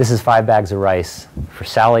 This is 5 bags of rice for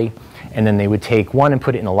Sally. And then they would take one and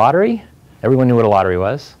put it in a lottery. Everyone knew what a lottery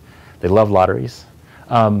was. They loved lotteries.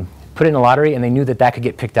 Put it in a lottery, and they knew that that could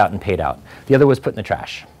get picked out and paid out. The other was put in the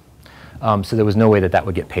trash. So there was no way that that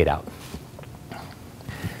would get paid out.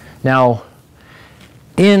 Now,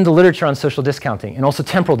 in the literature on social discounting, and also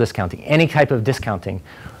temporal discounting, any type of discounting,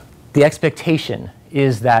 the expectation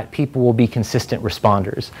is that people will be consistent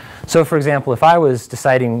responders. So for example, if I was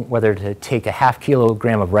deciding whether to take a ½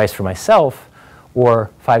 kilogram of rice for myself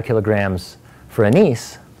or 5 kilograms for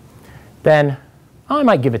Anise, then I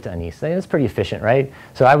might give it to Anise. That's pretty efficient, right?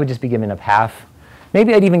 So I would just be giving up half.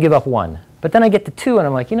 Maybe I'd even give up 1. But then I get to 2, and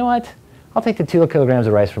I'm like, you know what? I'll take the 2 kilograms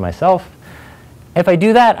of rice for myself. If I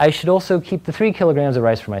do that, I should also keep the 3 kilograms of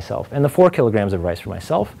rice for myself and the 4 kilograms of rice for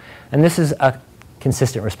myself. And this is a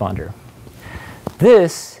consistent responder.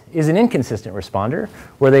 This is an inconsistent responder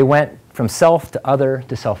where they went from self to other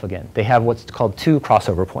to self again. They have what's called 2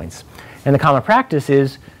 crossover points. And the common practice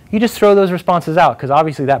is you just throw those responses out because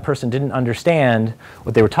obviously that person didn't understand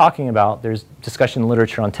what they were talking about. There's discussion in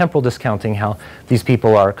literature on temporal discounting, how these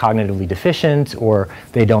people are cognitively deficient or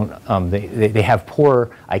they don't, they have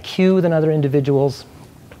poorer IQ than other individuals.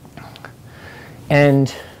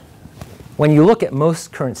 And when you look at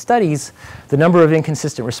most current studies, the number of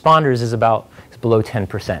inconsistent responders is below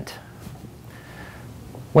 10%.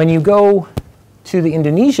 When you go to the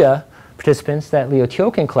Indonesia participants that Leo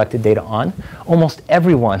Tiokin collected data on, almost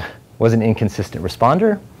everyone was an inconsistent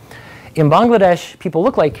responder. In Bangladesh, people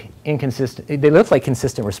look like consistent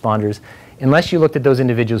responders unless you looked at those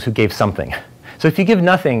individuals who gave something. So if you give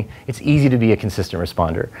nothing, it's easy to be a consistent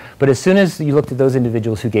responder. But as soon as you looked at those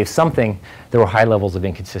individuals who gave something, there were high levels of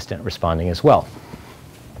inconsistent responding as well.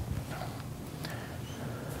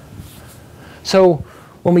 So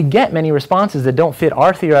when we get many responses that don't fit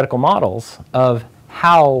our theoretical models of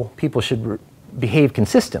how people should behave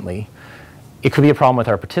consistently, it could be a problem with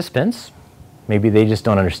our participants. Maybe they just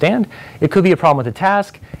don't understand. It could be a problem with the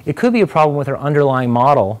task. It could be a problem with our underlying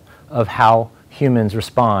model of how humans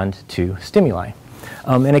respond to stimuli.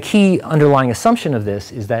 And a key underlying assumption of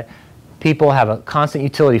this is that people have a constant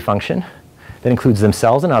utility function that includes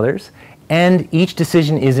themselves and others, and each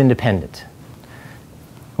decision is independent.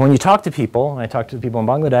 When you talk to people, and I talk to people in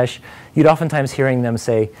Bangladesh, you'd oftentimes hearing them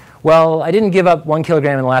say, well, I didn't give up 1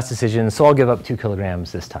 kilogram in the last decision, so I'll give up 2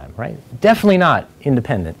 kilograms this time, right? Definitely not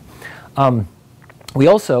independent. We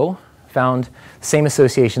also found same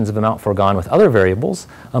associations of amount foregone with other variables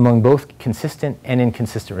among both consistent and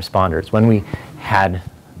inconsistent responders when we had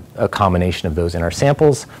a combination of those in our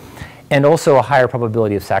samples, and also a higher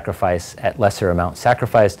probability of sacrifice at lesser amounts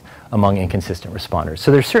sacrificed among inconsistent responders.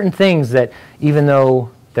 So there's certain things that even though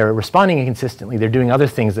they're responding inconsistently, they're doing other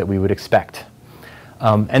things that we would expect.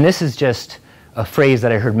 And this is just a phrase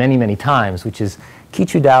that I heard many, many times, which is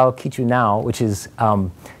kichu dao, kichu now, which is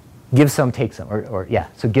give some, take some,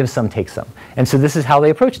 so give some, take some. And so this is how they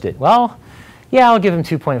approached it. Well, yeah, I'll give them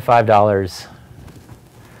 $2.5,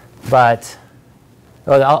 but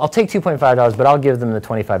I'll take $2.5, but I'll give them the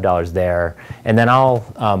 $25 there, and then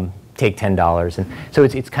I'll take $10. And so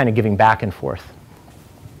it's kind of giving back and forth.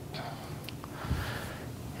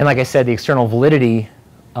 And like I said, the external validity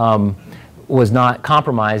was not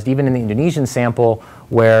compromised, even in the Indonesian sample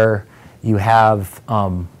where you have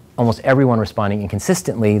almost everyone responding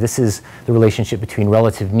inconsistently. This is the relationship between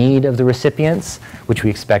relative need of the recipients, which we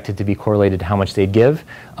expected to be correlated to how much they'd give.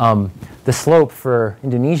 The slope for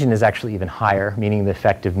Indonesian is actually even higher, meaning the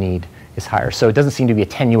effective need is higher. So it doesn't seem to be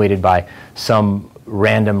attenuated by some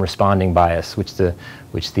random responding bias, which the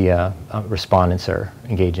respondents are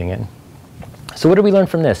engaging in. So what did we learn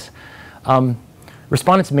from this?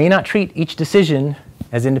 Respondents may not treat each decision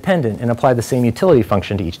as independent and apply the same utility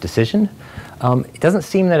function to each decision. It doesn't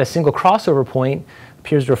seem that a single crossover point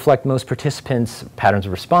appears to reflect most participants' patterns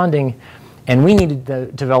of responding, and we needed to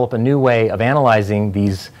develop a new way of analyzing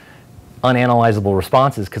these unanalyzable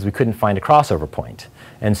responses because we couldn't find a crossover point.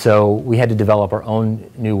 And so we had to develop our own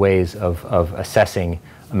new ways of assessing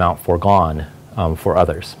amount foregone for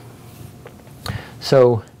others.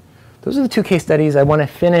 So those are the 2 case studies. I want to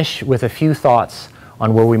finish with a few thoughts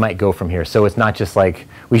on where we might go from here. So it's not just like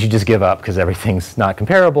we should just give up because everything's not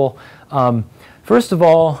comparable. First of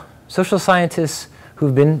all, social scientists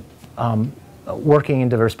who've been working in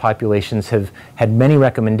diverse populations have had many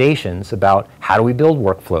recommendations about how do we build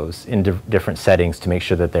workflows in different settings to make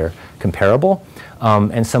sure that they're comparable.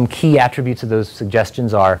 And some key attributes of those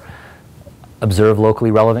suggestions are observe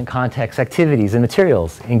locally relevant context, activities, and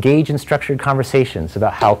materials. Engage in structured conversations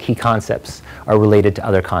about how key concepts are related to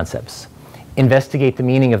other concepts. Investigate the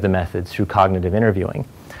meaning of the methods through cognitive interviewing.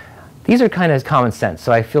 These are kind of common sense,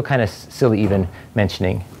 so I feel kind of silly even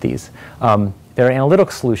mentioning these. There are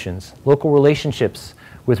analytical solutions. Local relationships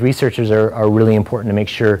with researchers are really important to make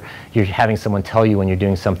sure you're having someone tell you when you're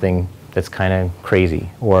doing something that's kind of crazy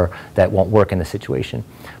or that won't work in the situation.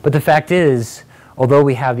 But the fact is, although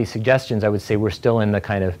we have these suggestions, I would say we're still in the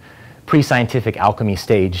kind of pre-scientific alchemy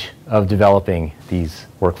stage of developing these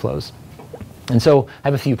workflows. And so I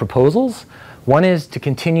have a few proposals. One is to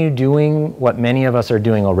continue doing what many of us are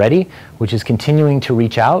doing already, which is continuing to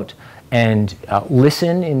reach out and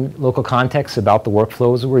listen in local contexts about the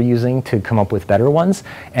workflows we're using to come up with better ones.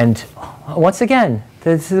 And once again,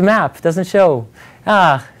 the map doesn't show.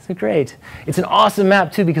 It's great. It's an awesome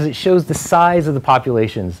map too because it shows the size of the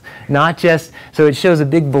populations, not just, so it shows a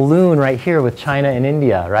big balloon right here with China and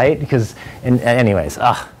India, right? Because, anyways,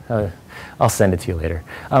 I'll send it to you later.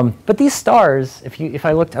 But these stars, if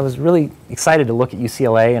I looked, I was really excited to look at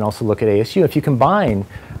UCLA and also look at ASU. If you combine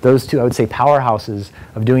those two, I would say, powerhouses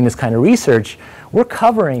of doing this kind of research, we're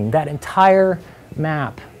covering that entire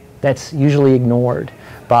map that's usually ignored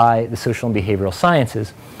by the social and behavioral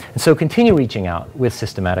sciences. And so continue reaching out with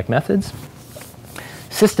systematic methods.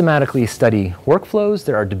 Systematically study workflows.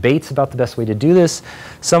 There are debates about the best way to do this.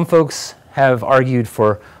 Some folks have argued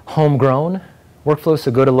for homegrown workflows, so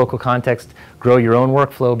go to local context, grow your own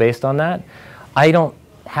workflow based on that. I don't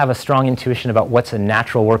have a strong intuition about what's a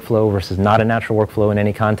natural workflow versus not a natural workflow in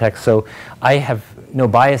any context, so I have no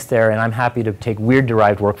bias there, and I'm happy to take weird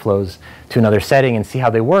derived workflows to another setting and see how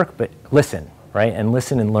they work, but listen, right? And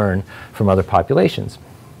listen and learn from other populations.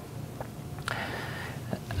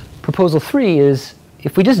 Proposal 3 is,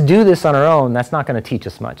 if we just do this on our own, that's not going to teach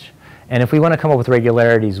us much. And if we want to come up with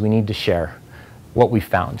regularities, we need to share what we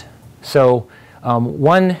found. So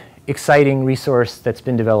one exciting resource that's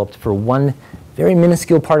been developed for one very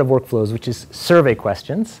minuscule part of workflows, which is survey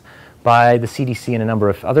questions by the CDC and a number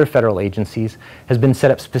of other federal agencies, has been set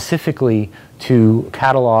up specifically to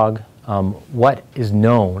catalog what is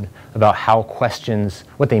known about how questions,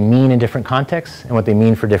 what they mean in different contexts and what they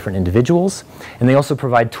mean for different individuals. And they also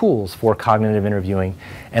provide tools for cognitive interviewing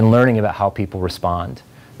and learning about how people respond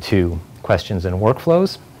to questions and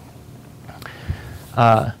workflows.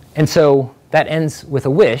 And so that ends with a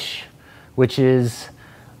wish, which is,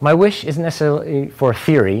 my wish isn't necessarily for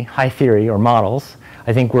theory, high theory or models.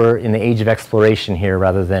 I think we're in the age of exploration here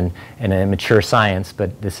rather than in a mature science,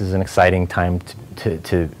 but this is an exciting time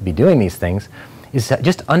to be doing these things, is to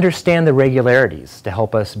just understand the regularities to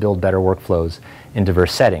help us build better workflows in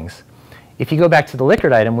diverse settings. If you go back to the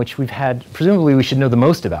Likert item, which we've had, presumably we should know the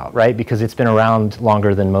most about, right? Because it's been around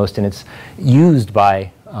longer than most and it's used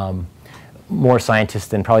by more scientists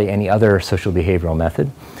than probably any other social behavioral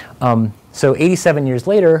method. So 87 years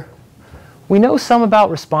later, we know some about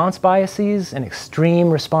response biases and extreme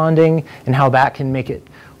responding and how that can make it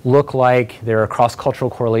look like there are cross-cultural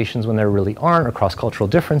correlations when there really aren't, or cross-cultural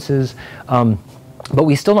differences. But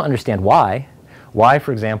we still don't understand why. Why,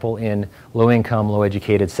 for example, in low-income,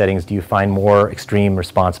 low-educated settings do you find more extreme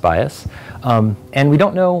response bias? And we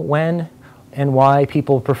don't know when and why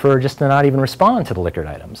people prefer just to not even respond to the Likert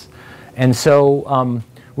items. And so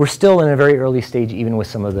we're still in a very early stage even with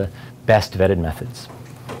some of the best vetted methods.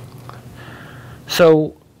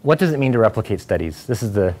 So what does it mean to replicate studies? This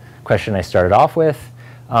is the question I started off with.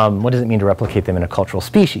 What does it mean to replicate them in a cultural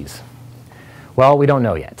species? Well, we don't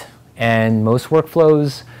know yet. And most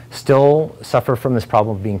workflows still suffer from this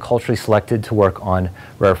problem of being culturally selected to work on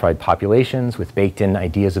rarefied populations with baked-in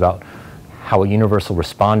ideas about how a universal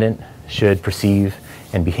respondent should perceive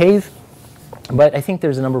and behave. But I think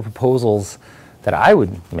there's a number of proposals that I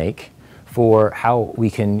would make for how we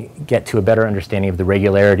can get to a better understanding of the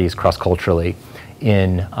regularities cross-culturally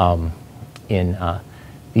in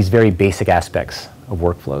these very basic aspects of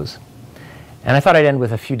workflows. And I thought I'd end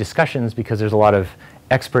with a few discussions because there's a lot of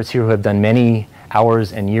experts here who have done many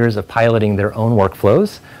hours and years of piloting their own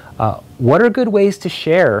workflows. What are good ways to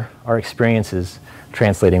share our experiences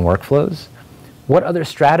translating workflows? What other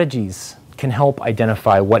strategies can help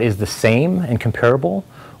identify what is the same and comparable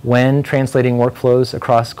when translating workflows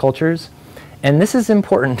across cultures? And this is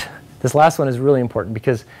important. This last one is really important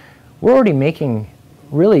because we're already making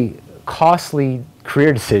really costly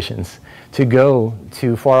career decisions to go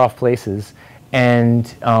to far-off places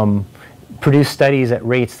and produce studies at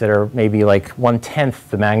rates that are maybe like 1/10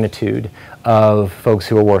 the magnitude of folks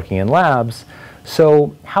who are working in labs.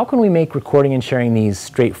 So how can we make recording and sharing these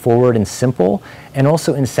straightforward and simple, and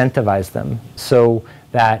also incentivize them so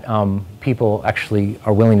that people actually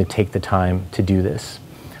are willing to take the time to do this?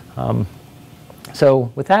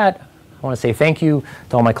 So with that, I want to say thank you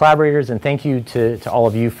to all my collaborators, and thank you to all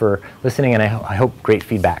of you for listening, and I hope great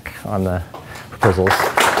feedback on the proposals.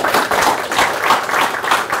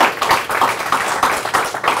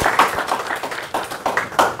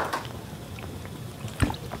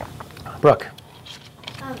 Brooke.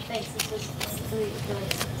 Thanks. This was really, really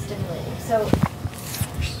stimulating. So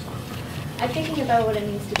I'm thinking about what it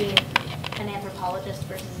means to be an anthropologist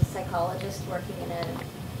versus a psychologist working in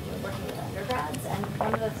working with undergrads. And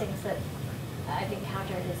one of the things that I've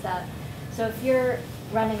encountered is that, so if you're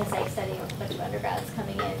running a psych study with a bunch of undergrads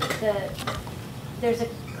coming in, there's a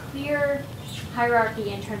clear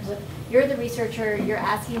hierarchy in terms of you're the researcher, you're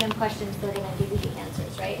asking them questions, letting them give you the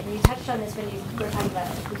answers, right? And you touched on this when you were talking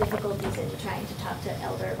about the difficulties in trying to talk to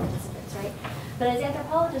elder participants, right? But as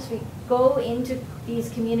anthropologists, we go into these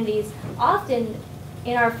communities often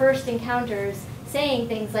in our first encounters saying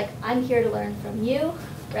things like, I'm here to learn from you,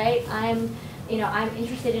 right? I'm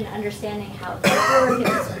interested in understanding how things work in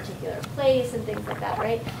this particular place and things like that,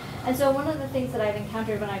 right? And so one of the things that I've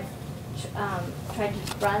encountered when I've tried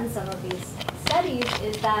to run some of these studies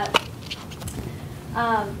is that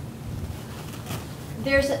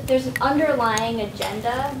there's an underlying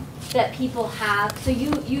agenda that people have. So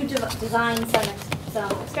you design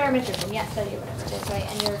some experiment or some study or whatever it is, right?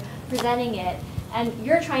 And you're presenting it, and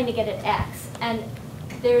you're trying to get at X, and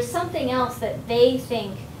there's something else that they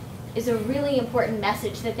think is a really important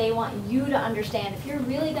message that they want you to understand. If you're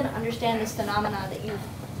really going to understand this phenomena that you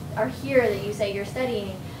are here, that you say you're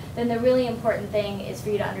studying, then the really important thing is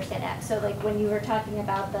for you to understand X. So like when you were talking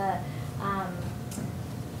about the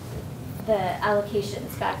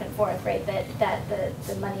allocations back and forth, right? That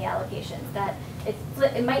the money allocations, that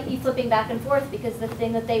it might be flipping back and forth because the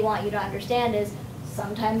thing that they want you to understand is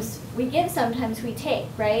sometimes we give, sometimes we take,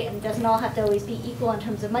 right? And it doesn't all have to always be equal in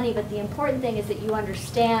terms of money, but the important thing is that you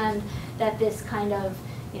understand that this kind of,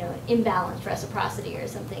 imbalanced reciprocity or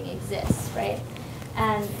something exists, right?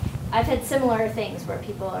 And I've had similar things where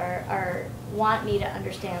people want me to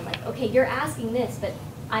understand, like, okay, you're asking this, but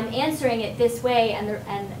I'm answering it this way, and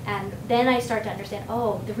then I start to understand,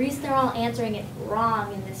 oh, the reason they're all answering it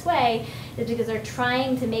wrong in this way is because they're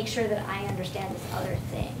trying to make sure that I understand this other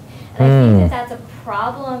thing. And I think that that's a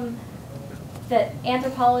problem that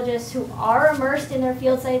anthropologists who are immersed in their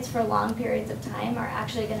field sites for long periods of time are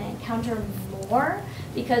actually going to encounter more,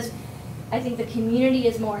 because I think the community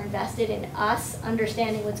is more invested in us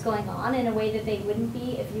understanding what's going on in a way that they wouldn't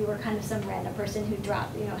be if you were kind of some random person who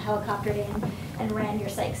dropped, helicoptered in and ran your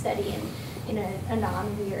psych study in a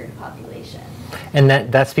non-weird population. And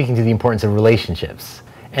that's speaking to the importance of relationships,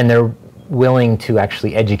 and they're willing to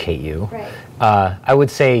actually educate you. Right. I would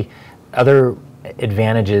say other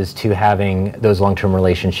advantages to having those long-term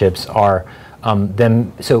relationships are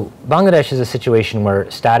so Bangladesh is a situation where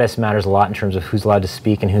status matters a lot in terms of who's allowed to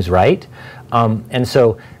speak and who's right. And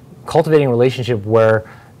so cultivating a relationship where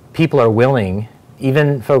people are willing,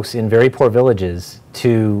 even folks in very poor villages,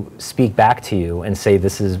 to speak back to you and say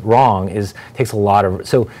this is wrong takes a lot of,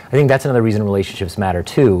 so I think that's another reason relationships matter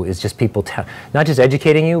too, is just people not just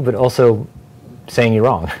educating you, but also saying you're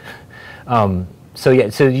wrong. So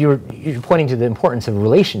you're pointing to the importance of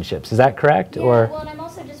relationships, is that correct? Yeah, or? Well, and I'm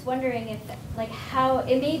also just wondering if, how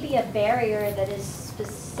it may be a barrier that is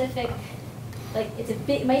specific,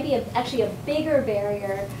 it might be actually a bigger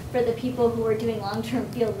barrier for the people who are doing long-term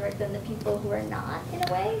field work than the people who are not, in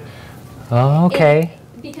a way. Oh, okay.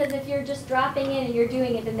 Because if you're just dropping in and you're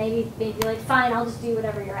doing it, then maybe like, fine, I'll just do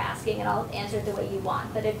whatever you're asking and I'll answer it the way you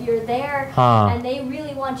want. But if you're there and they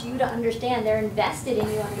really want you to understand, they're invested in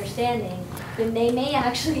you understanding, then they may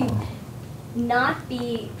actually not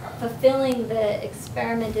be fulfilling the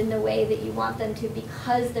experiment in the way that you want them to,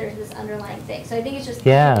 because there's this underlying thing. So I think it's just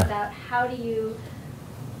thinking about how do you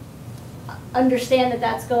understand that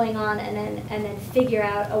that's going on, and then figure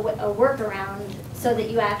out a workaround so that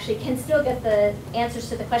you actually can still get the answers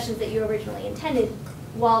to the questions that you originally intended,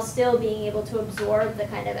 while still being able to absorb the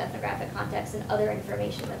kind of ethnographic context and other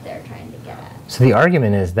information that they're trying to get at. So the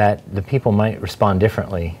argument is that the people might respond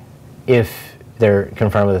differently if they're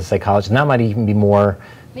confronted with a psychologist, and that might even be more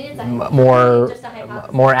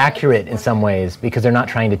accurate in some ways, because they're not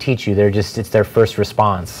trying to teach you, it's their first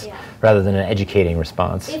response rather than an educating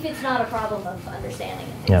response. If it's not a problem of understanding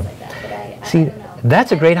and things like that. But I don't know.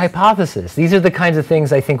 That's a great hypothesis. These are the kinds of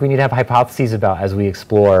things I think we need to have hypotheses about as we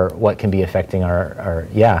explore what can be affecting our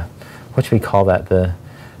what should we call that? The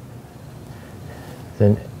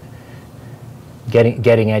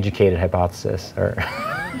getting educated hypothesis, or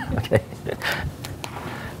okay.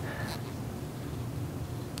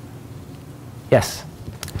 Yes.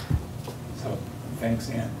 So thanks,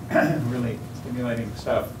 Ann. Really stimulating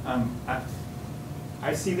stuff.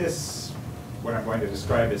 I see this, what I'm going to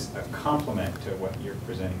describe, as a complement to what you're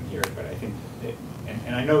presenting here, but I think,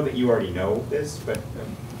 and I know that you already know this, but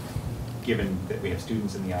given that we have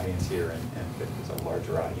students in the audience here and that there's a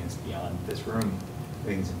larger audience beyond this room, I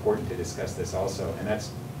think it's important to discuss this also, and that's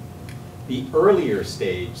the earlier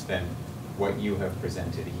stage than what you have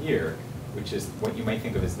presented here, which is what you might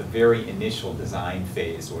think of as the very initial design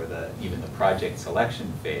phase, or even the project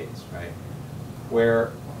selection phase, right?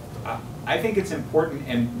 Where I think it's important,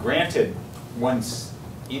 and granted, one's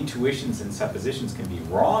intuitions and suppositions can be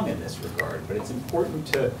wrong in this regard, but it's important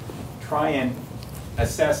to try and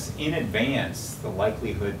assess in advance the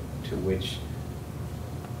likelihood to which,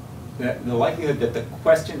 the likelihood that the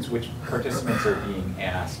questions which participants are being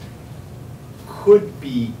asked could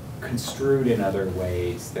be construed in other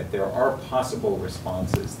ways, that there are possible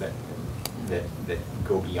responses that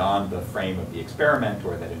go beyond the frame of the experiment,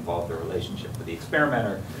 or that involve the relationship with the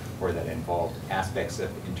experimenter, or that involve aspects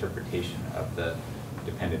of interpretation of the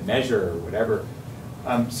dependent measure or whatever.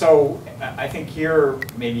 So I think here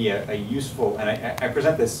maybe a useful, and I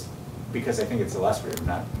present this because I think it's illustrative,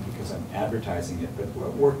 not because I'm advertising it, but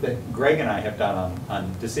work that Greg and I have done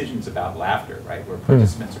on decisions about laughter, right, where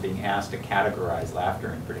participants are being asked to categorize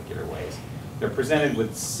laughter in particular ways. They're presented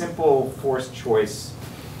with simple forced choice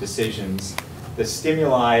decisions. The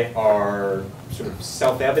stimuli are sort of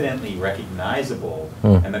self-evidently recognizable,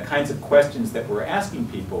 and the kinds of questions that we're asking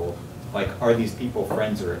people, like, are these people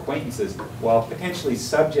friends or acquaintances, while potentially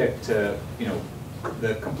subject to,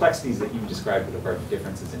 the complexities that you described with regard to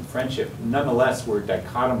differences in friendship, nonetheless, we're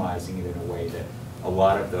dichotomizing it in a way that a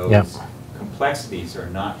lot of those complexities are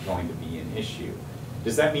not going to be an issue.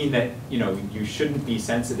 Does that mean that, you shouldn't be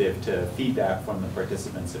sensitive to feedback from the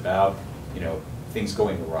participants about, things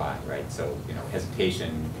going awry, right? So,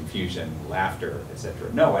 hesitation, confusion, laughter,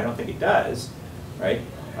 etc. No, I don't think it does, right?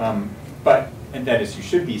 And that is, you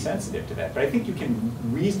should be sensitive to that. But I think you can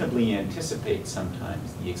reasonably anticipate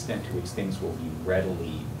sometimes the extent to which things will be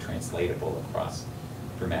readily translatable across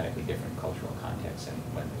dramatically different cultural contexts, and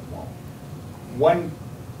when they won't. One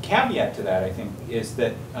caveat to that, I think, is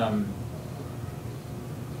that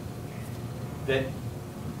that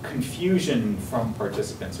confusion from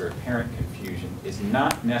participants, or apparent confusion, is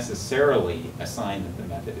not necessarily a sign that the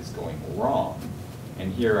method is going wrong.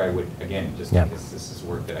 And here I would, again, just because this is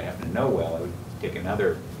work that I happen to know well, I would take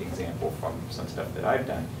another example from some stuff that I've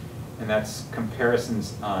done, and that's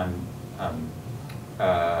comparisons on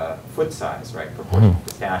foot size, right, proportion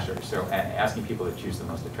to stature. So asking people to choose the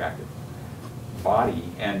most attractive body.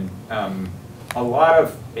 And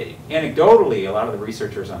anecdotally, a lot of the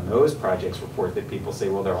researchers on those projects report that people say,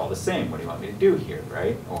 well, they're all the same. What do you want me to do here,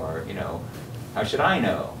 right? Or, how should I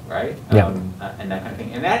know, right? And that kind of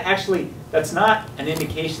thing. And that actually, that's not an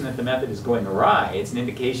indication that the method is going awry. It's an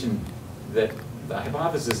indication that the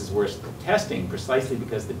hypothesis is worth testing, precisely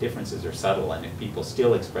because the differences are subtle, and if people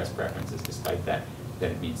still express preferences despite that,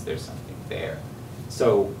 then it means there's something there.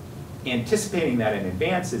 So anticipating that in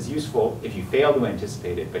advance is useful. If you fail to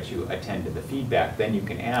anticipate it, but you attend to the feedback, then you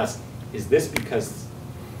can ask, is this because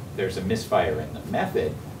there's a misfire in the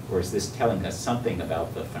method, or is this telling us something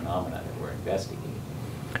about the phenomena that we're investigating?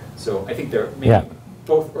 So I think there maybe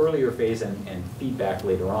both earlier phase and feedback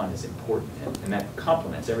later on is important, and that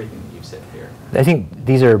complements everything that you've said here. I think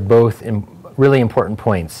these are both really important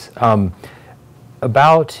points. So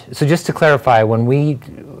just to clarify, when we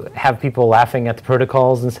have people laughing at the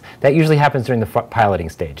protocols, that usually happens during the piloting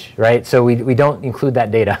stage, right? So we don't include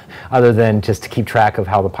that data other than just to keep track of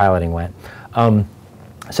how the piloting went.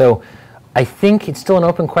 So I think it's still an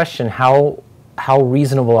open question how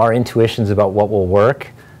reasonable our intuitions about what will work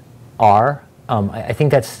are. I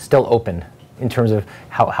think that's still open in terms of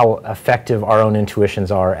how effective our own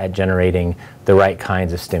intuitions are at generating the right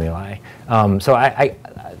kinds of stimuli. So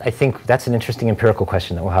I think that's an interesting empirical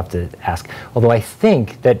question that we'll have to ask. Although I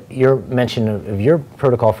think that your mention of your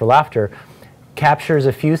protocol for laughter captures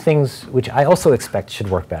a few things which I also expect should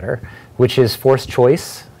work better, which is forced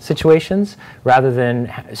choice situations, rather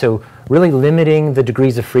than, so really limiting the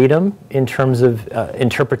degrees of freedom in terms of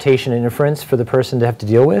interpretation and inference for the person to have to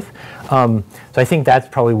deal with. So I think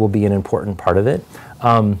that probably will be an important part of it.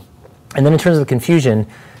 And then in terms of the confusion,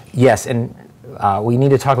 yes, and we need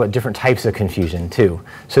to talk about different types of confusion too.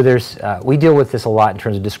 So we deal with this a lot in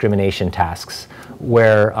terms of discrimination tasks,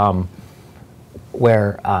 where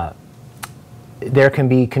there can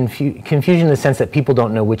be confusion in the sense that people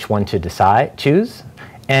don't know which one to choose.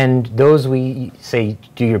 And those we say,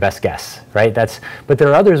 do your best guess, right? But there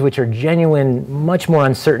are others which are genuine, much more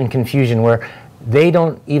uncertain confusion where they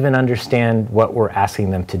don't even understand what we're asking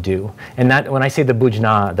them to do. And that, when I say the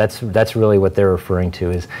bujna, that's really what they're referring to.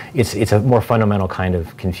 Is it's a more fundamental kind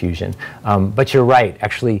of confusion. But you're right.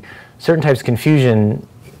 Actually, certain types of confusion,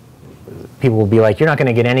 people will be like, you're not going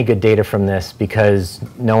to get any good data from this because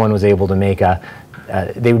no one was able to make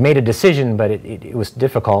they made a decision, but it was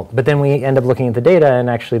difficult. But then we end up looking at the data, and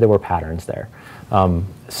actually there were patterns there.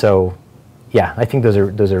 So, yeah, I think those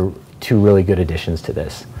are two really good additions to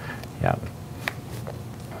this. Yeah.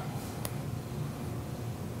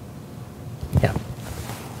 Yeah.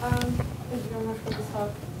 Thank you very much for this talk.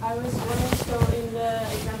 I was wondering, so in the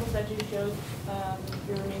examples that you showed,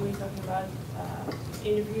 you were mainly talking about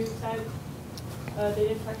interview type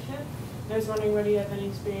data collection. I was wondering whether you have any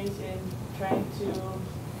experience in trying to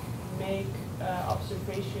make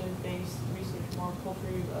observation-based research more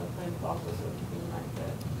culturally relevant, but also keeping in mind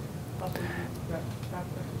the possible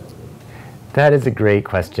replicability. That is a great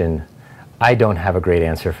question. I don't have a great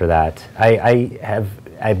answer for that.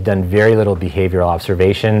 I've done very little behavioral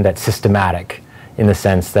observation that's systematic in the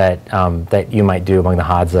sense that that you might do among the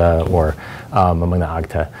Hadza or among the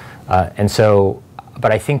Agta.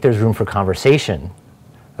 But I think there's room for conversation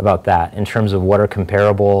about that in terms of what are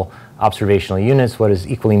comparable observational units, what is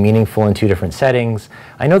equally meaningful in two different settings.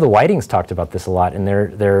 I know the Whitings talked about this a lot in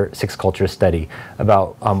their six culture study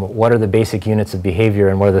about what are the basic units of behavior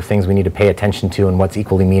and what are the things we need to pay attention to and what's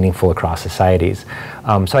equally meaningful across societies.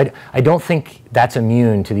 So I don't think that's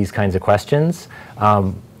immune to these kinds of questions,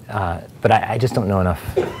 but I just don't know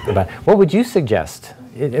enough about it. What would you suggest,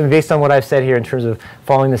 based on what I've said here in terms of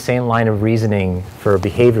following the same line of reasoning for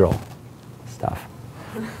behavioral stuff?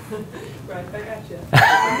 Right, I gotcha.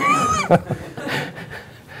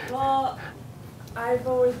 Well, I've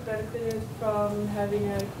always benefited from having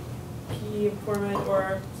a key informant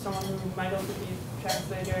or someone who might also be a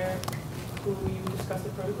translator who you discuss the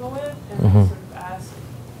protocol with and sort of ask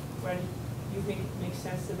whether you think it makes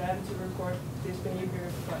sense to them to record this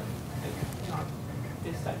behavior, but not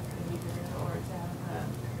this type of behavior, or to have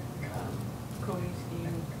a coding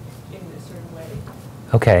scheme in a certain way.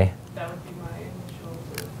 Okay. That would be my initial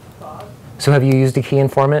sort of thought. So have you used a key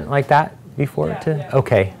informant like that before? Yeah.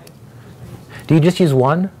 Okay. Do you just use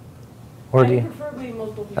one? Or do you? Preferably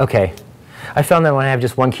multiple people. Okay. I found that when I have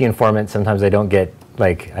just one key informant, sometimes I don't get,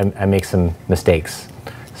 like, I make some mistakes.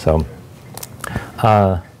 So,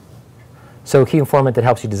 so a key informant that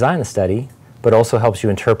helps you design the study, but also helps you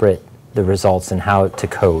interpret the results and how to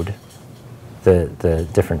code the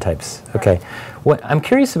different types. Okay. I'm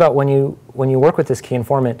curious about when you work with this key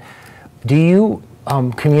informant, do you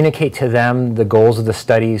communicate to them the goals of the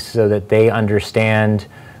study so that they understand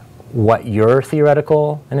what your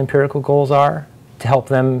theoretical and empirical goals are to help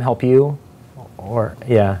them help you? Or,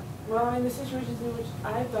 yeah. Well, in the situations in which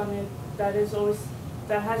I've done it, that has always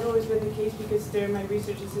been the case because they're my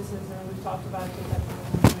research assistants and we've talked about the type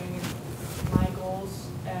of work I'm doing and my goals.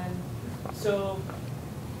 And so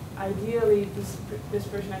ideally, this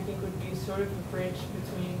person I think would be sort of a bridge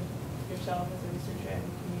between yourself as a researcher and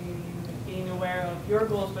the community, being aware of your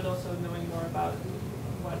goals, but also knowing more about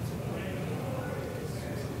what's important.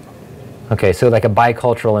 Okay, so like a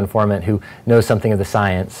bicultural informant who knows something of the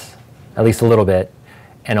science, at least a little bit,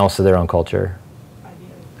 and also their own culture.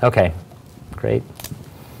 Ideally. Okay, great.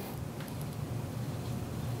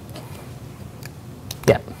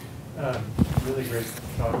 Yeah. Really great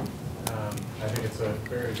talk. I think it's a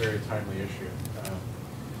very, very timely issue.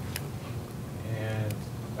 And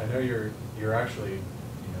I know you're actually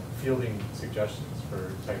fielding suggestions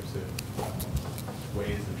for types of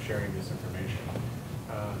ways of sharing this information.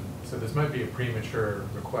 So this might be a premature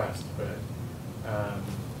request, but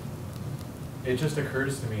it just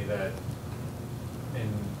occurs to me that in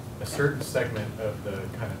a certain segment of the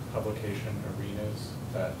kind of publication arenas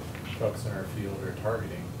that folks in our field are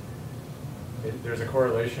targeting, there's a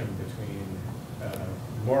correlation between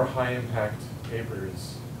more high-impact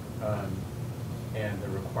papers and the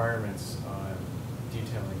requirements on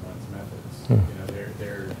detailing one's methods.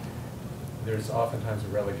 There's oftentimes a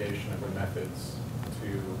relegation of the methods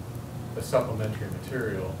to a supplementary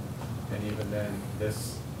material, and even then,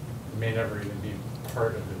 this may never even be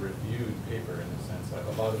part of the reviewed paper in a sense. Like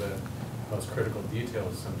a lot of the most critical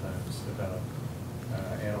details sometimes about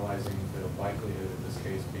analyzing the likelihood of this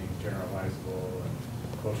case being generalizable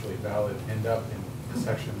and culturally valid end up in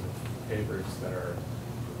sections of papers that are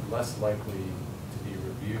less likely to be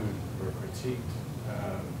reviewed or critiqued.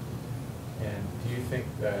 And do you think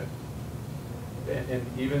that And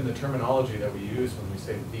even the terminology that we use when we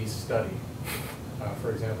say the study.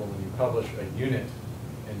 For example, when you publish a unit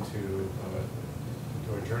into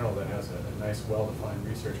a journal that has a nice, well-defined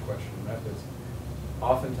research question and methods,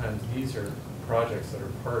 oftentimes these are projects that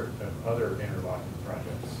are part of other interlocking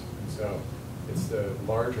projects. And so it's the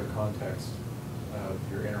larger context of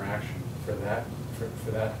your interaction for that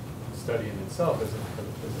study in itself is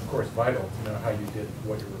of course vital to know how you did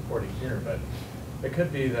what you're reporting here, but it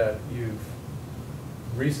could be that you've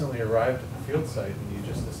recently arrived at the field site and you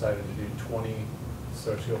just decided to do 20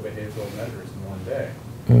 socio-behavioral measures in one day.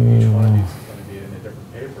 Each one of these is going to be in a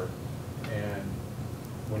different paper. And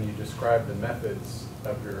when you describe the methods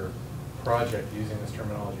of your project using this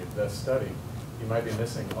terminology of the study, you might be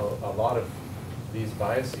missing a lot of these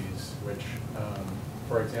biases, which,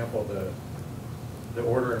 for example, the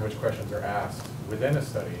order in which questions are asked within a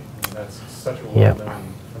study. I mean, that's such a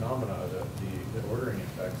well-known phenomena, the ordering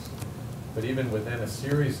effects. But even within a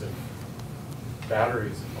series of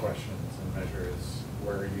batteries of questions and measures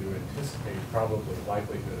where you anticipate probably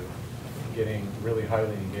likelihood of getting really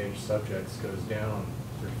highly engaged subjects goes down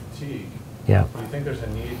through fatigue, do you think there's a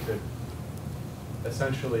need to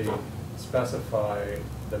essentially specify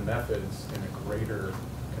the methods in a greater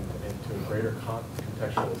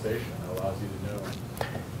contextualization that allows you to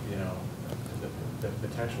know, the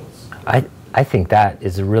potentials? I think that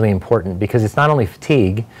is really important because it's not only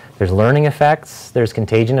fatigue, there's learning effects, there's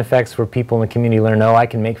contagion effects where people in the community learn, oh, I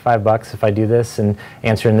can make $5 if I do this and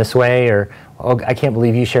answer in this way, or, oh, I can't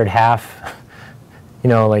believe you shared half. You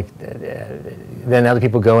know, like, then other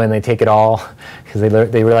people go in, they take it all because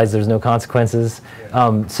they realize there's no consequences.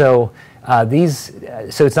 So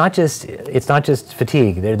it's not just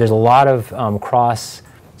fatigue. There's a lot of cross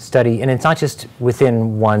study, and it's not just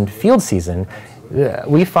within one field season.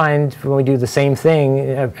 We find when we do the same thing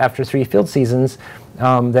after 3 field seasons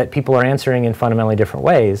that people are answering in fundamentally different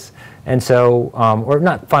ways, and so, or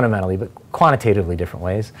not fundamentally, but quantitatively different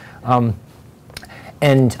ways.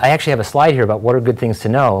 And I actually have a slide here about what are good things to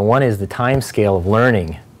know, and one is the time scale of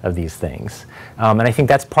learning of these things. And I think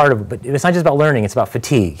that's part of, but it's not just about learning, it's about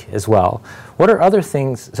fatigue as well. What are other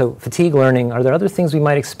things, so fatigue, learning, are there other things we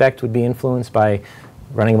might expect would be influenced by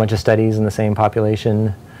running a bunch of studies in the same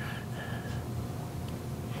population?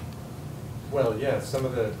 Well, yeah, some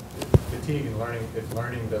of the fatigue and learning, if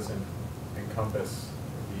learning doesn't encompass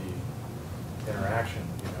the interaction,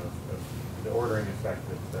 of the ordering effect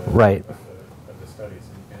of the, right. of the studies.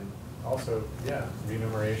 And also, yeah,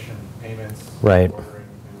 remuneration, payments, right. ordering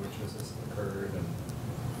in which this has occurred, and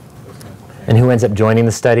those kinds of things. And who ends up joining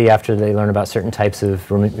the study after they learn about certain types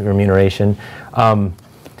of remuneration.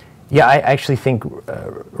 Yeah, I actually think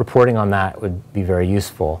reporting on that would be very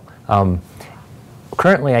useful.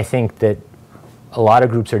 Currently, I think that a lot of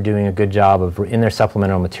groups are doing a good job of, in their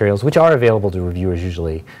supplemental materials, which are available to reviewers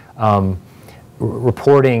usually,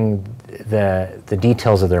 reporting the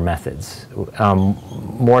details of their methods,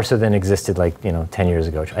 more so than existed like 10 years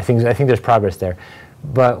ago. I think there's progress there.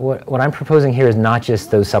 But what I'm proposing here is not just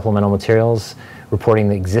those supplemental materials reporting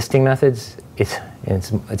the existing methods. It's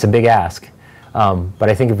a big ask. But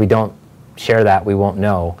I think if we don't share that, we won't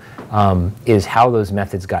know, is how those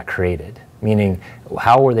methods got created. Meaning,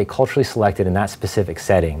 how were they culturally selected in that specific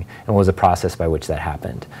setting, and what was the process by which that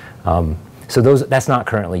happened? So that's not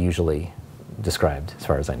currently usually described, as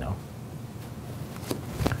far as I know.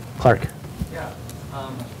 Clark. Yeah.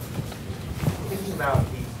 Thinking about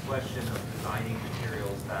the question of designing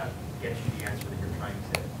materials that get you the answer that you're trying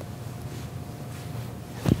to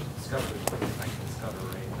discover, what you're trying to discover,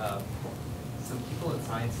 right? Some people in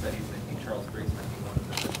science studies, and I think Charles Briggs might be one of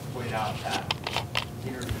them, point out that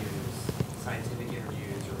interviews, scientific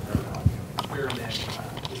interviews, or experiment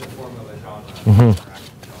is a form of a genre,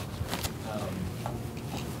 interaction genre,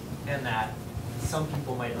 and that some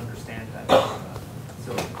people might understand that genre.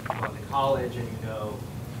 So if you go to college and you know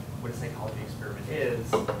what a psychology experiment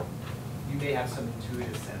is, you may have some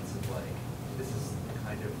intuitive sense of like, this is the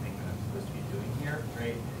kind of thing that I'm supposed to be doing here,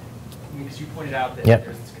 right? Because you pointed out that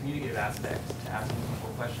there's this communicative aspect to asking people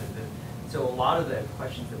questions. And so a lot of the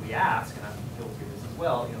questions that we ask, and I'm guilty of this as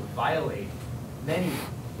well, violate many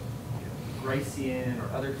Gricean or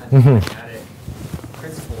other kinds of pragmatic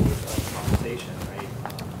principles of conversation, right?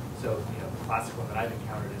 So, the classic one that I've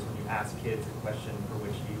encountered is when you ask kids a question for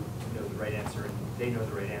which you know the right answer, and they know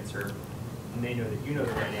the right answer, and they know that you know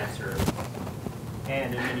the right answer.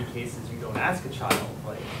 And in many cases, you don't ask a child,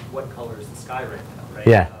 like, what color is the sky right now, right?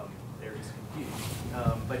 Yeah. They're just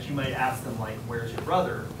confused. But you might ask them, like, where's your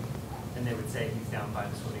brother? And they would say, he's down by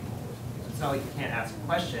the swimming pool. So it's not like you can't ask a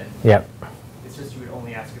question. Yep. It's just you would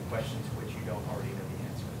only ask a question to which you don't already know the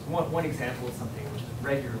answer. So one example is something which is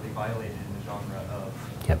regularly violated in the genre of,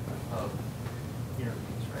 Yep. of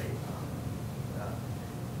interviews, right?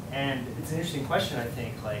 And it's an interesting question, I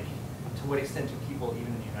think, like, to what extent do people,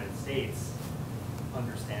 even in the United States,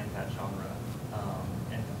 understand that genre?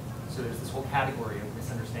 And so there's this whole category of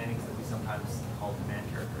misunderstandings that we sometimes call demand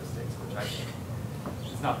characteristics, which I think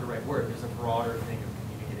is not the right word. There's a broader thing of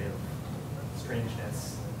communicative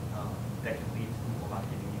strangeness that can lead to people not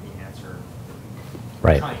giving you the answer that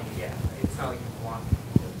we're trying to get. Right? It's not like you want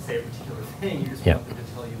to say a particular thing, you just want them to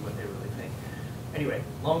tell you what they really think. Anyway,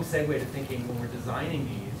 long segue to thinking when we're designing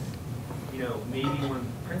these, maybe one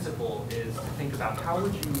principle is to think about how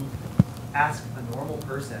would you ask a normal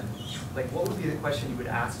person, like what would be the question you would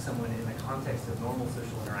ask someone in the context of normal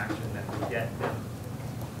social interaction that would get them,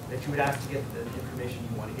 that you would ask to get the information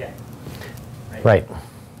you want to get, right?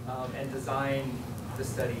 And design the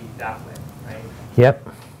study that way, right? Yep.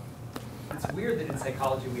 It's weird that in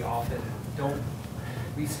psychology we often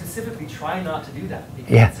we specifically try not to do that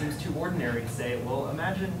because it seems too ordinary to say, well,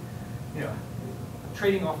 imagine,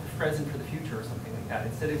 trading off the present for the future or something like that.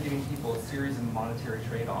 Instead of giving people a series of monetary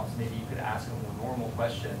trade-offs, maybe you could ask them a normal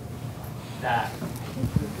question that,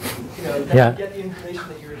 that would get the information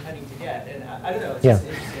that you're intending to get. And I don't know, it's just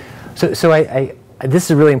interesting. So this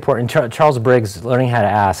is really important. Charles Briggs' Learning How to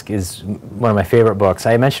Ask is one of my favorite books.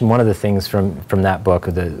 I mentioned one of the things from that book,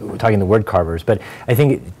 talking the word carvers, but I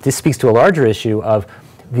think this speaks to a larger issue of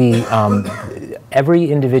every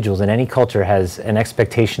individual in any culture has an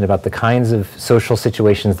expectation about the kinds of social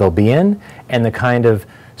situations they'll be in and the kind of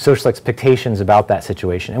social expectations about that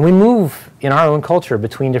situation. And we move in our own culture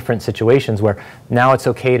between different situations where now it's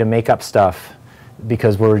okay to make up stuff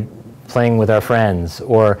because we're playing with our friends,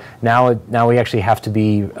 or now we actually have to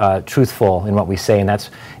be truthful in what we say,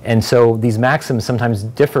 and so these maxims sometimes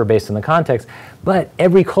differ based on the context. But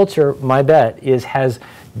every culture, my bet, has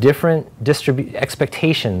different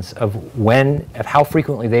expectations of how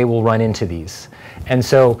frequently they will run into these, and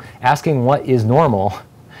so asking what is normal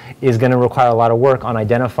is going to require a lot of work on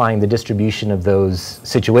identifying the distribution of those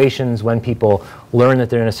situations, when people learn that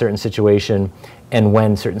they're in a certain situation, and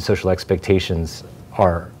when certain social expectations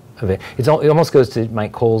are of it. It almost goes to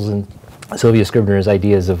Mike Cole's and Sylvia Scribner's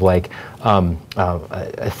ideas of like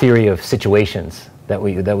a theory of situations that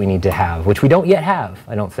we need to have, which we don't yet have,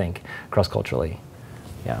 I don't think, cross-culturally.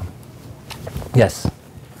 Yeah. Yes.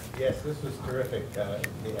 Yes, this was terrific,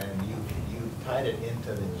 and you tied it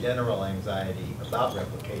into the general anxiety about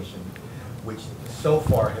replication, which so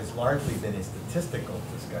far has largely been a statistical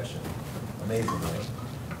discussion, amazingly,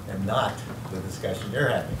 and not the discussion you're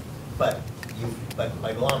having. But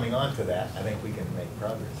by glomming onto that, I think we can make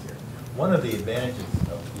progress here. One of the advantages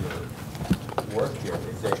of your work here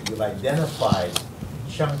is that you've identified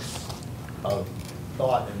chunks of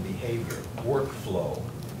thought and behavior, workflow.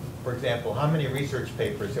 For example, how many research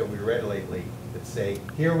papers have we read lately that say,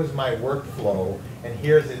 here was my workflow and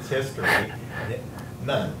here's its history?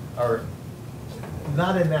 None, or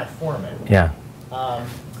not in that format. Yeah.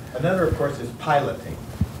 Another, of course, is piloting.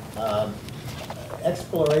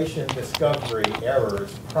 Exploration, discovery,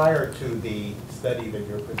 errors prior to the study that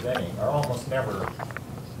you're presenting are almost never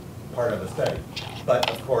part of a study. But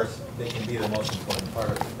of course, they can be the most important part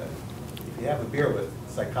of the study. If you have a beer with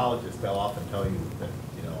psychologists, they'll often tell you that,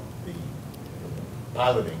 the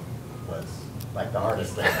piloting was like the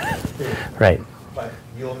hardest thing to do. Right. But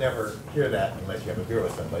you'll never hear that unless you have a beer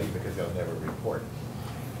with somebody, because they'll never report.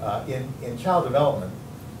 In child development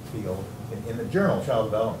field, in the journal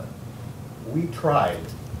Child Development, we tried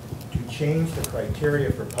to change the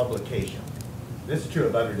criteria for publication. This is true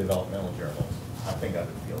of other developmental journals, I think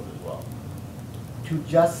other fields as well, to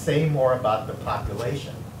just say more about the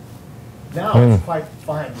population. Now it's quite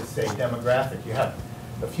fine to say demographic. You have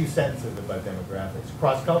a few sentences about demographics.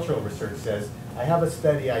 Cross-cultural research says, I have a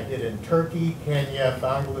study I did in Turkey, Kenya,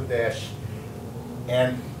 Bangladesh,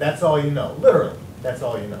 and that's all you know. Literally, that's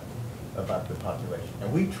all you know about the population.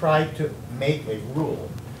 And we tried to make a rule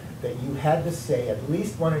that you had to say at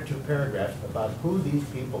least 1 or 2 paragraphs about who these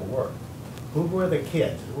people were. Who were the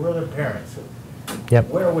kids? Who were their parents?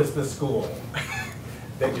 Where was the school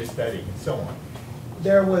that you're studying, and so on.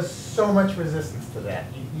 There was so much resistance to that.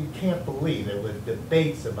 You can't believe there were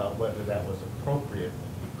debates about whether that was appropriate.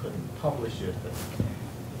 You couldn't publish it.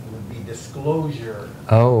 It would be disclosure.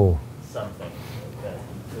 Oh. Something that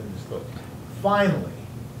you couldn't disclose. Finally,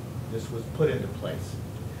 this was put into place.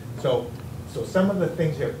 So some of the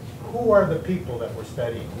things here, who are the people that we're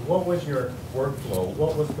studying? What was your workflow?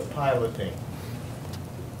 What was the piloting?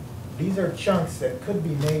 These are chunks that could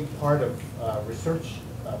be made part of research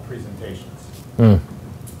presentations.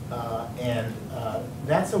 And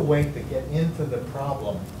that's a way to get into the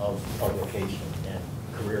problem of publication and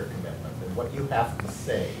career commitment. and what you have to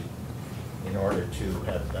say in order to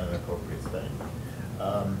have done an appropriate study.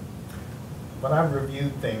 When I've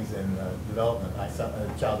reviewed things in development,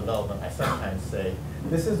 child development, I sometimes say,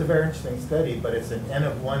 this is a very interesting study, but it's an N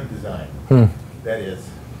of 1 design. That is,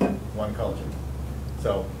 one culture.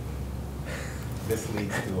 So this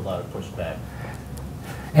leads to a lot of pushback.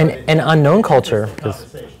 And an unknown culture.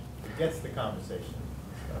 It gets the conversation.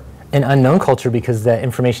 An unknown culture because that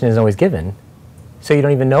information isn't always given. So you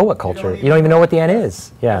don't even know what culture. You don't even know what the N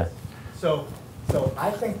is. Yeah. So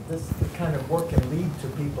I think this kind of work can lead to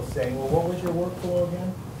people saying, well, what was your workflow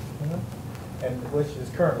again? You know? And which is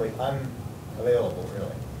currently unavailable,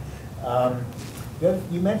 really.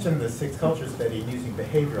 You mentioned the 6 culture study using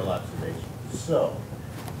behavioral observation. So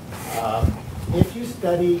if you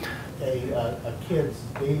study a kid's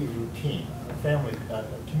daily routine, a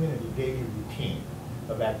community daily routine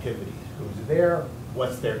of activities, who's there,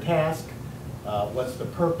 what's their task, what's the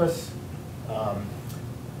purpose,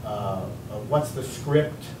 what's the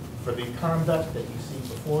script for the conduct that you see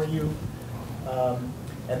before you,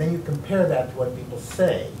 and then you compare that to what people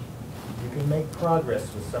say, you can make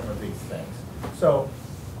progress with some of these things. So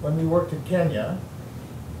when we worked in Kenya,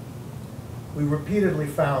 we repeatedly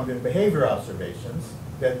found in behavior observations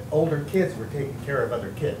that older kids were taking care of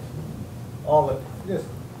other kids, just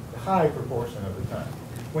a high proportion of the time.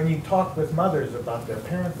 When you talk with mothers about their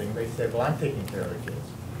parenting, they say, well, I'm taking care of the kids.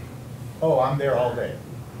 Oh, I'm there all day.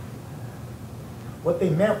 What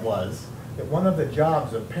they meant was that one of the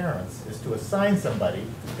jobs of parents is to assign somebody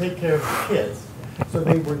to take care of the kids, so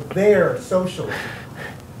they were there socially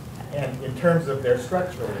and in terms of their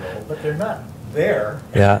structural role, but they're not there.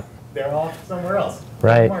 Yeah. They're off somewhere else.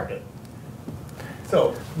 Right. In the market.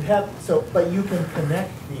 But you can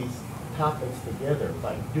connect these topics together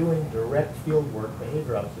by doing direct field work,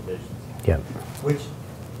 behavior observations. Yeah.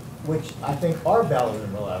 Which I think are valid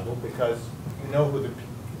and reliable because you know who the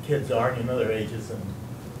kids are, and you know their ages and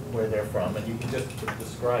where they're from, and you can just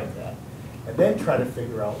describe that. And then try to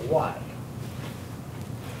figure out why.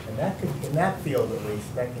 And that could, in that field at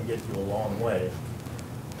least, that can get you a long way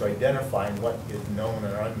to identifying what is known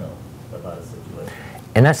or unknown about a situation.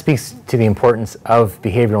 And that speaks to the importance of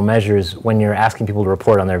behavioral measures when you're asking people to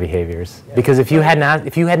report on their behaviors. Yeah. Because if you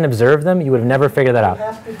hadn't observed them, you would have never figured that out. You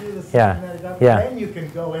have to do the systematic output. Then you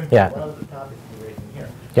can go into one of the topics you're raising here.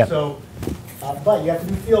 Yep. So, but you have to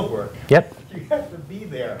do field work. Yep. You have to be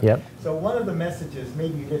there. Yep. So one of the messages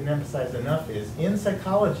maybe you didn't emphasize enough is in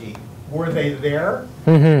psychology, were they there?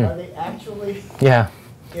 Mm-hmm. Are they actually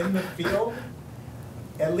in the field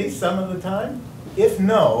at least some of the time? If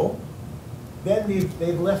no, then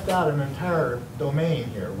they've left out an entire domain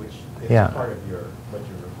here, which is part of what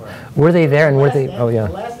you're requiring. Were they there, and were they? Oh yeah.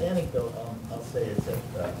 The last anecdote I'll say is that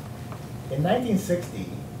in 1960,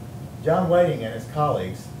 John Whiting and his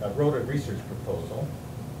colleagues wrote a research proposal,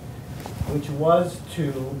 which was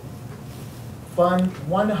to fund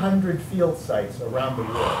 100 field sites around the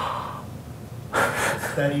world to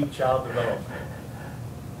study child development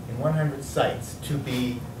in 100 sites to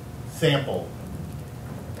be sampled.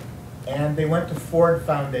 And they went to Ford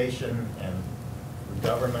Foundation and the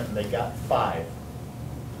government, and they got 5.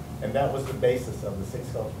 And that was the basis of the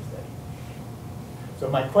 6 culture study. So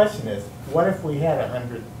my question is, what if we had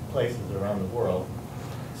 100 places around the world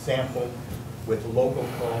sampled with local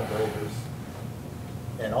collaborators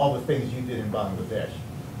and all the things you did in Bangladesh?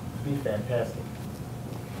 It'd be fantastic.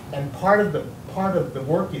 And part of the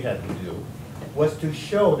work you had to do was to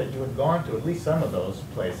show that you had gone to at least some of those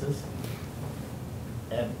places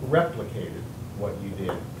and replicated what you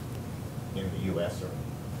did in the U.S.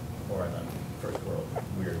 or in a first world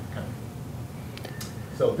weird country.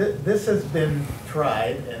 So this has been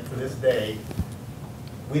tried, and to this day,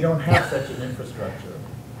 we don't have such an infrastructure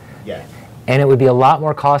yet. And it would be a lot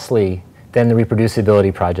more costly than the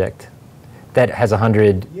reproducibility project that has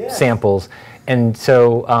 100 samples. And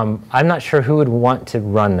so I'm not sure who would want to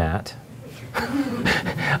run that.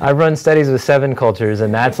 I've run studies with 7 cultures,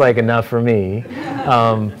 and that's like enough for me.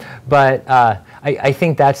 But I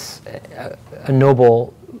think that's a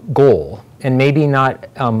noble goal, and maybe not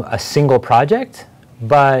a single project,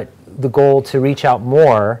 but the goal to reach out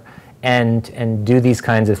more and do these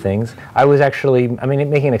kinds of things. I was actually,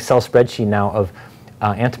 making an Excel spreadsheet now of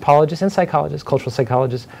anthropologists and psychologists, cultural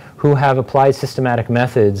psychologists, who have applied systematic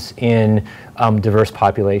methods in diverse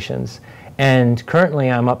populations. And currently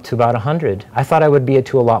I'm up to about 100. I thought I would be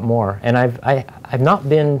to a lot more. And I've not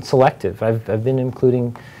been selective. I've been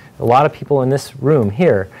including a lot of people in this room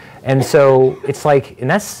here. And so it's like, and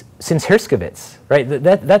that's since Hruschka, right?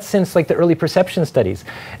 That's since like the early perception studies.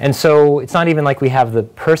 And so it's not even like we have the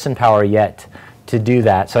person power yet to do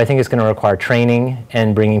that. So I think it's going to require training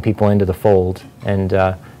and bringing people into the fold and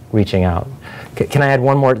reaching out. Can I add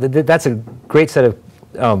one more? That's a great set of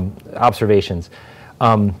observations.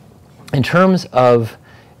 In terms of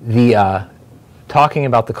the talking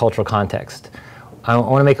about the cultural context, I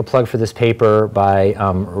want to make a plug for this paper by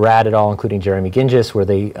Rad et al., including Jeremy Gingis, where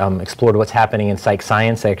they explored what's happening in psych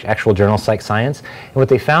science, actual journal psych science. And what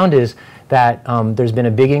they found is that there's been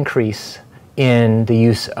a big increase in the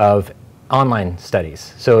use of online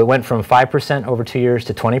studies. So it went from 5% over 2 years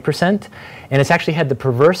to 20%, and it's actually had the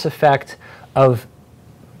perverse effect of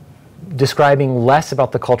describing less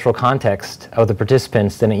about the cultural context of the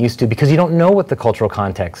participants than it used to, because you don't know what the cultural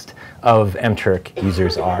context of mTurk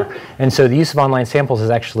users are. And so the use of online samples has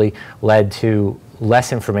actually led to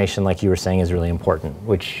less information, like you were saying, is really important,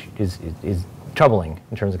 which is troubling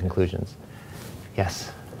in terms of conclusions.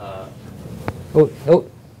 Yes?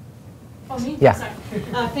 Oh, me? Yeah. Sorry.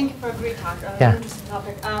 Thank you for a great talk. Yeah. Interesting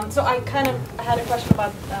topic. So I had a question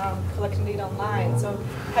about collecting data online. So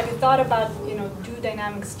have you thought about, do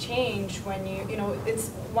dynamics change when it's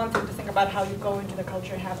one thing to think about how you go into the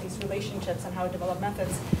culture and have these relationships and how to develop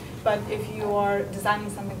methods, but if you are designing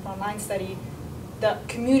something for online study, the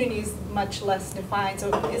community is much less defined. So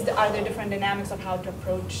are there different dynamics of how to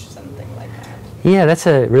approach something like that? Yeah, that's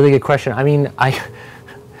a really good question. I mean, I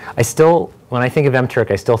still, when I think of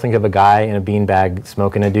mTurk, I still think of a guy in a beanbag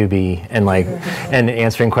smoking a doobie and and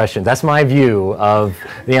answering questions. That's my view of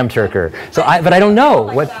the mTurker. So but I don't know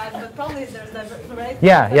like what. That, but probably there's diversity, right?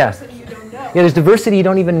 Yeah, Diversity you don't know. Yeah, there's diversity you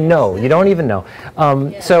don't even know. You don't even know.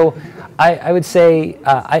 So I would say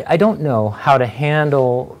I don't know how to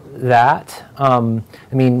handle that. I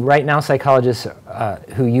mean, right now psychologists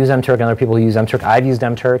who use mTurk and other people who use mTurk, I've used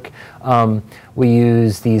mTurk. We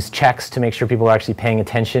use these checks to make sure people are actually paying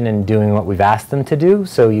attention and doing what we've asked them to do.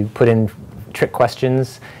 So you put in trick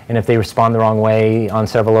questions, and if they respond the wrong way on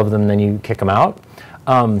several of them, then you kick them out.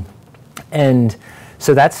 And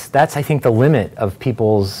so that's I think the limit of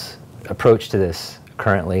people's approach to this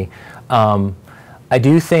currently. I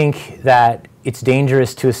do think that it's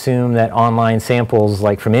dangerous to assume that online samples,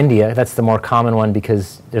 like from India, that's the more common one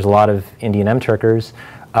because there's a lot of Indian mTurkers,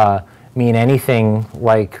 mean anything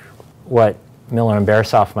like what Miller and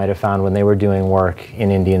Bearsoft might have found when they were doing work in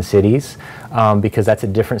Indian cities, because that's a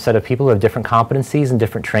different set of people who have different competencies and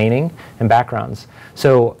different training and backgrounds.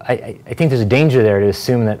 So I think there's a danger there to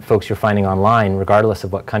assume that folks you're finding online, regardless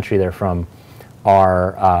of what country they're from,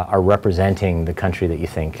 are representing the country that you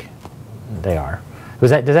think they are. Does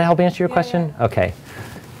that help answer your question? Okay.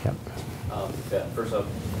 Yep. Yeah, first off,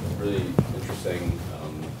 really interesting,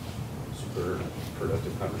 super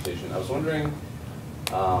productive conversation. I was wondering,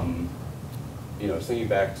 I was thinking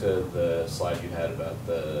back to the slide you had about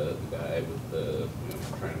the guy with the,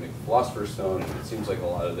 trying to make the Philosopher's Stone, and it seems like a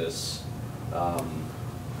lot of this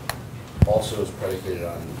also is predicated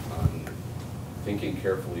on thinking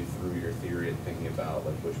carefully through your theory and thinking about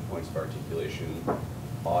like which points of articulation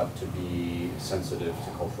ought to be sensitive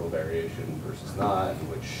to cultural variation versus not, and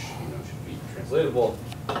which should be translatable.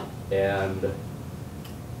 And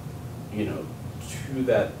to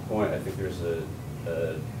that point, I think there's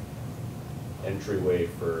a entryway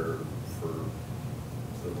for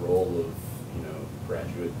the role of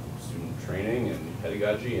graduate student training and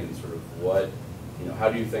pedagogy, and sort of what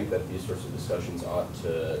how do you think that these sorts of discussions ought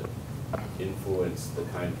to influence the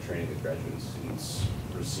kind of training that graduate students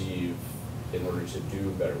receive in order to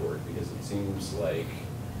do better work? Because it seems like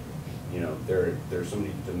there's so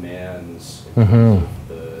many demands in terms of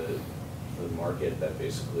the market that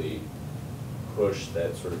basically push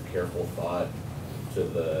that sort of careful thought to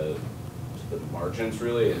the margins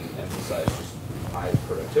really, and emphasize just high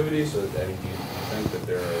productivity. So do you think that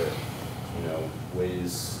there are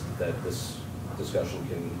ways that this discussion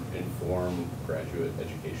can inform graduate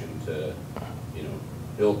education to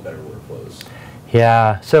build better workflows?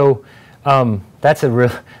 Yeah. So. That's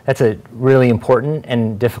a really important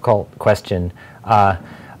and difficult question.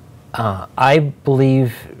 I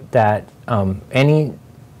believe that any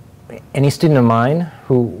student of mine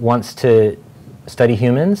who wants to study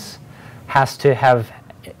humans has to have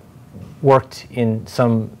worked in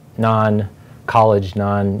some non-college,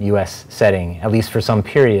 non-US setting, at least for some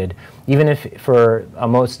period. Even if for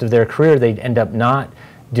most of their career they'd end up not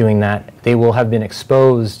doing that, they will have been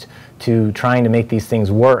exposed to trying to make these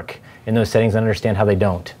things work in those settings and understand how they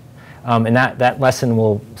don't. And that lesson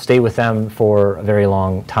will stay with them for a very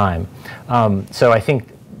long time. So I think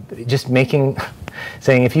just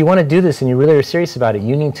saying if you want to do this and you really are serious about it,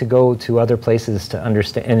 you need to go to other places to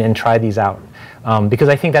understand and try these out. Because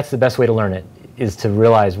I think that's the best way to learn it, is to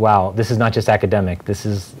realize, wow, this is not just academic, this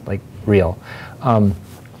is like real.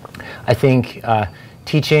 I think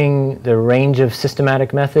teaching the range of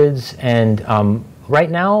systematic methods, and right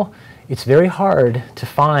now it's very hard to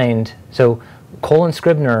find, so Cole and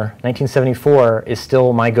Scribner, 1974, is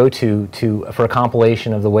still my go-to for a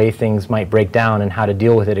compilation of the way things might break down and how to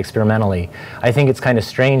deal with it experimentally. I think it's kind of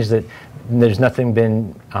strange that there's nothing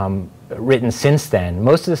been written since then.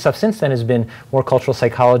 Most of the stuff since then has been more cultural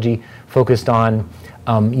psychology focused on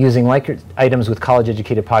using Likert items with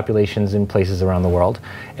college-educated populations in places around the world.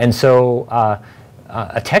 And so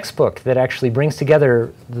a textbook that actually brings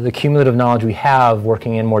together the cumulative knowledge we have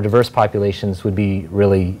working in more diverse populations would be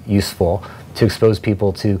really useful to expose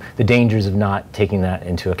people to the dangers of not taking that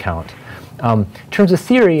into account. In terms of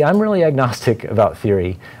theory, I'm really agnostic about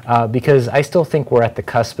theory because I still think we're at the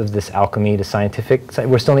cusp of this alchemy to scientific.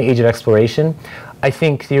 We're still in the age of exploration. I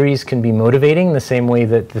think theories can be motivating the same way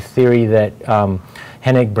that the theory that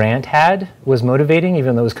Hennig Brandt had was motivating,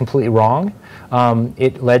 even though it was completely wrong.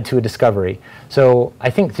 It led to a discovery. So I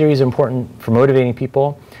think theories are important for motivating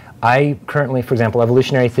people. I currently, for example,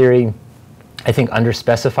 evolutionary theory, I think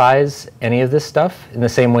underspecifies any of this stuff in the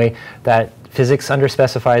same way that physics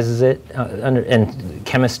underspecifies it and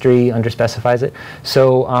chemistry underspecifies it.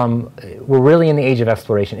 So we're really in the age of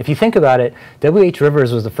exploration. If you think about it, W.H.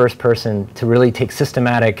 Rivers was the first person to really take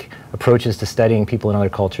systematic approaches to studying people in other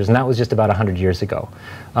cultures, and that was just about 100 years ago.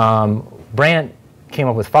 Brandt came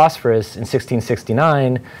up with phosphorus in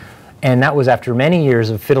 1669, and that was after many years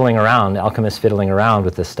of fiddling around, alchemists fiddling around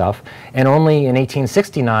with this stuff. And only in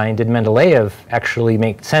 1869 did Mendeleev actually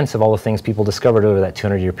make sense of all the things people discovered over that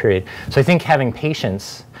 200-year period. So I think having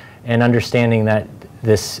patience and understanding that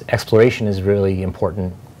this exploration is really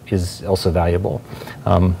important is also valuable.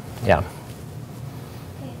 Yeah. Okay,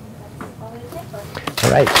 that's all we have time for.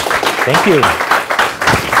 All right. Thank you.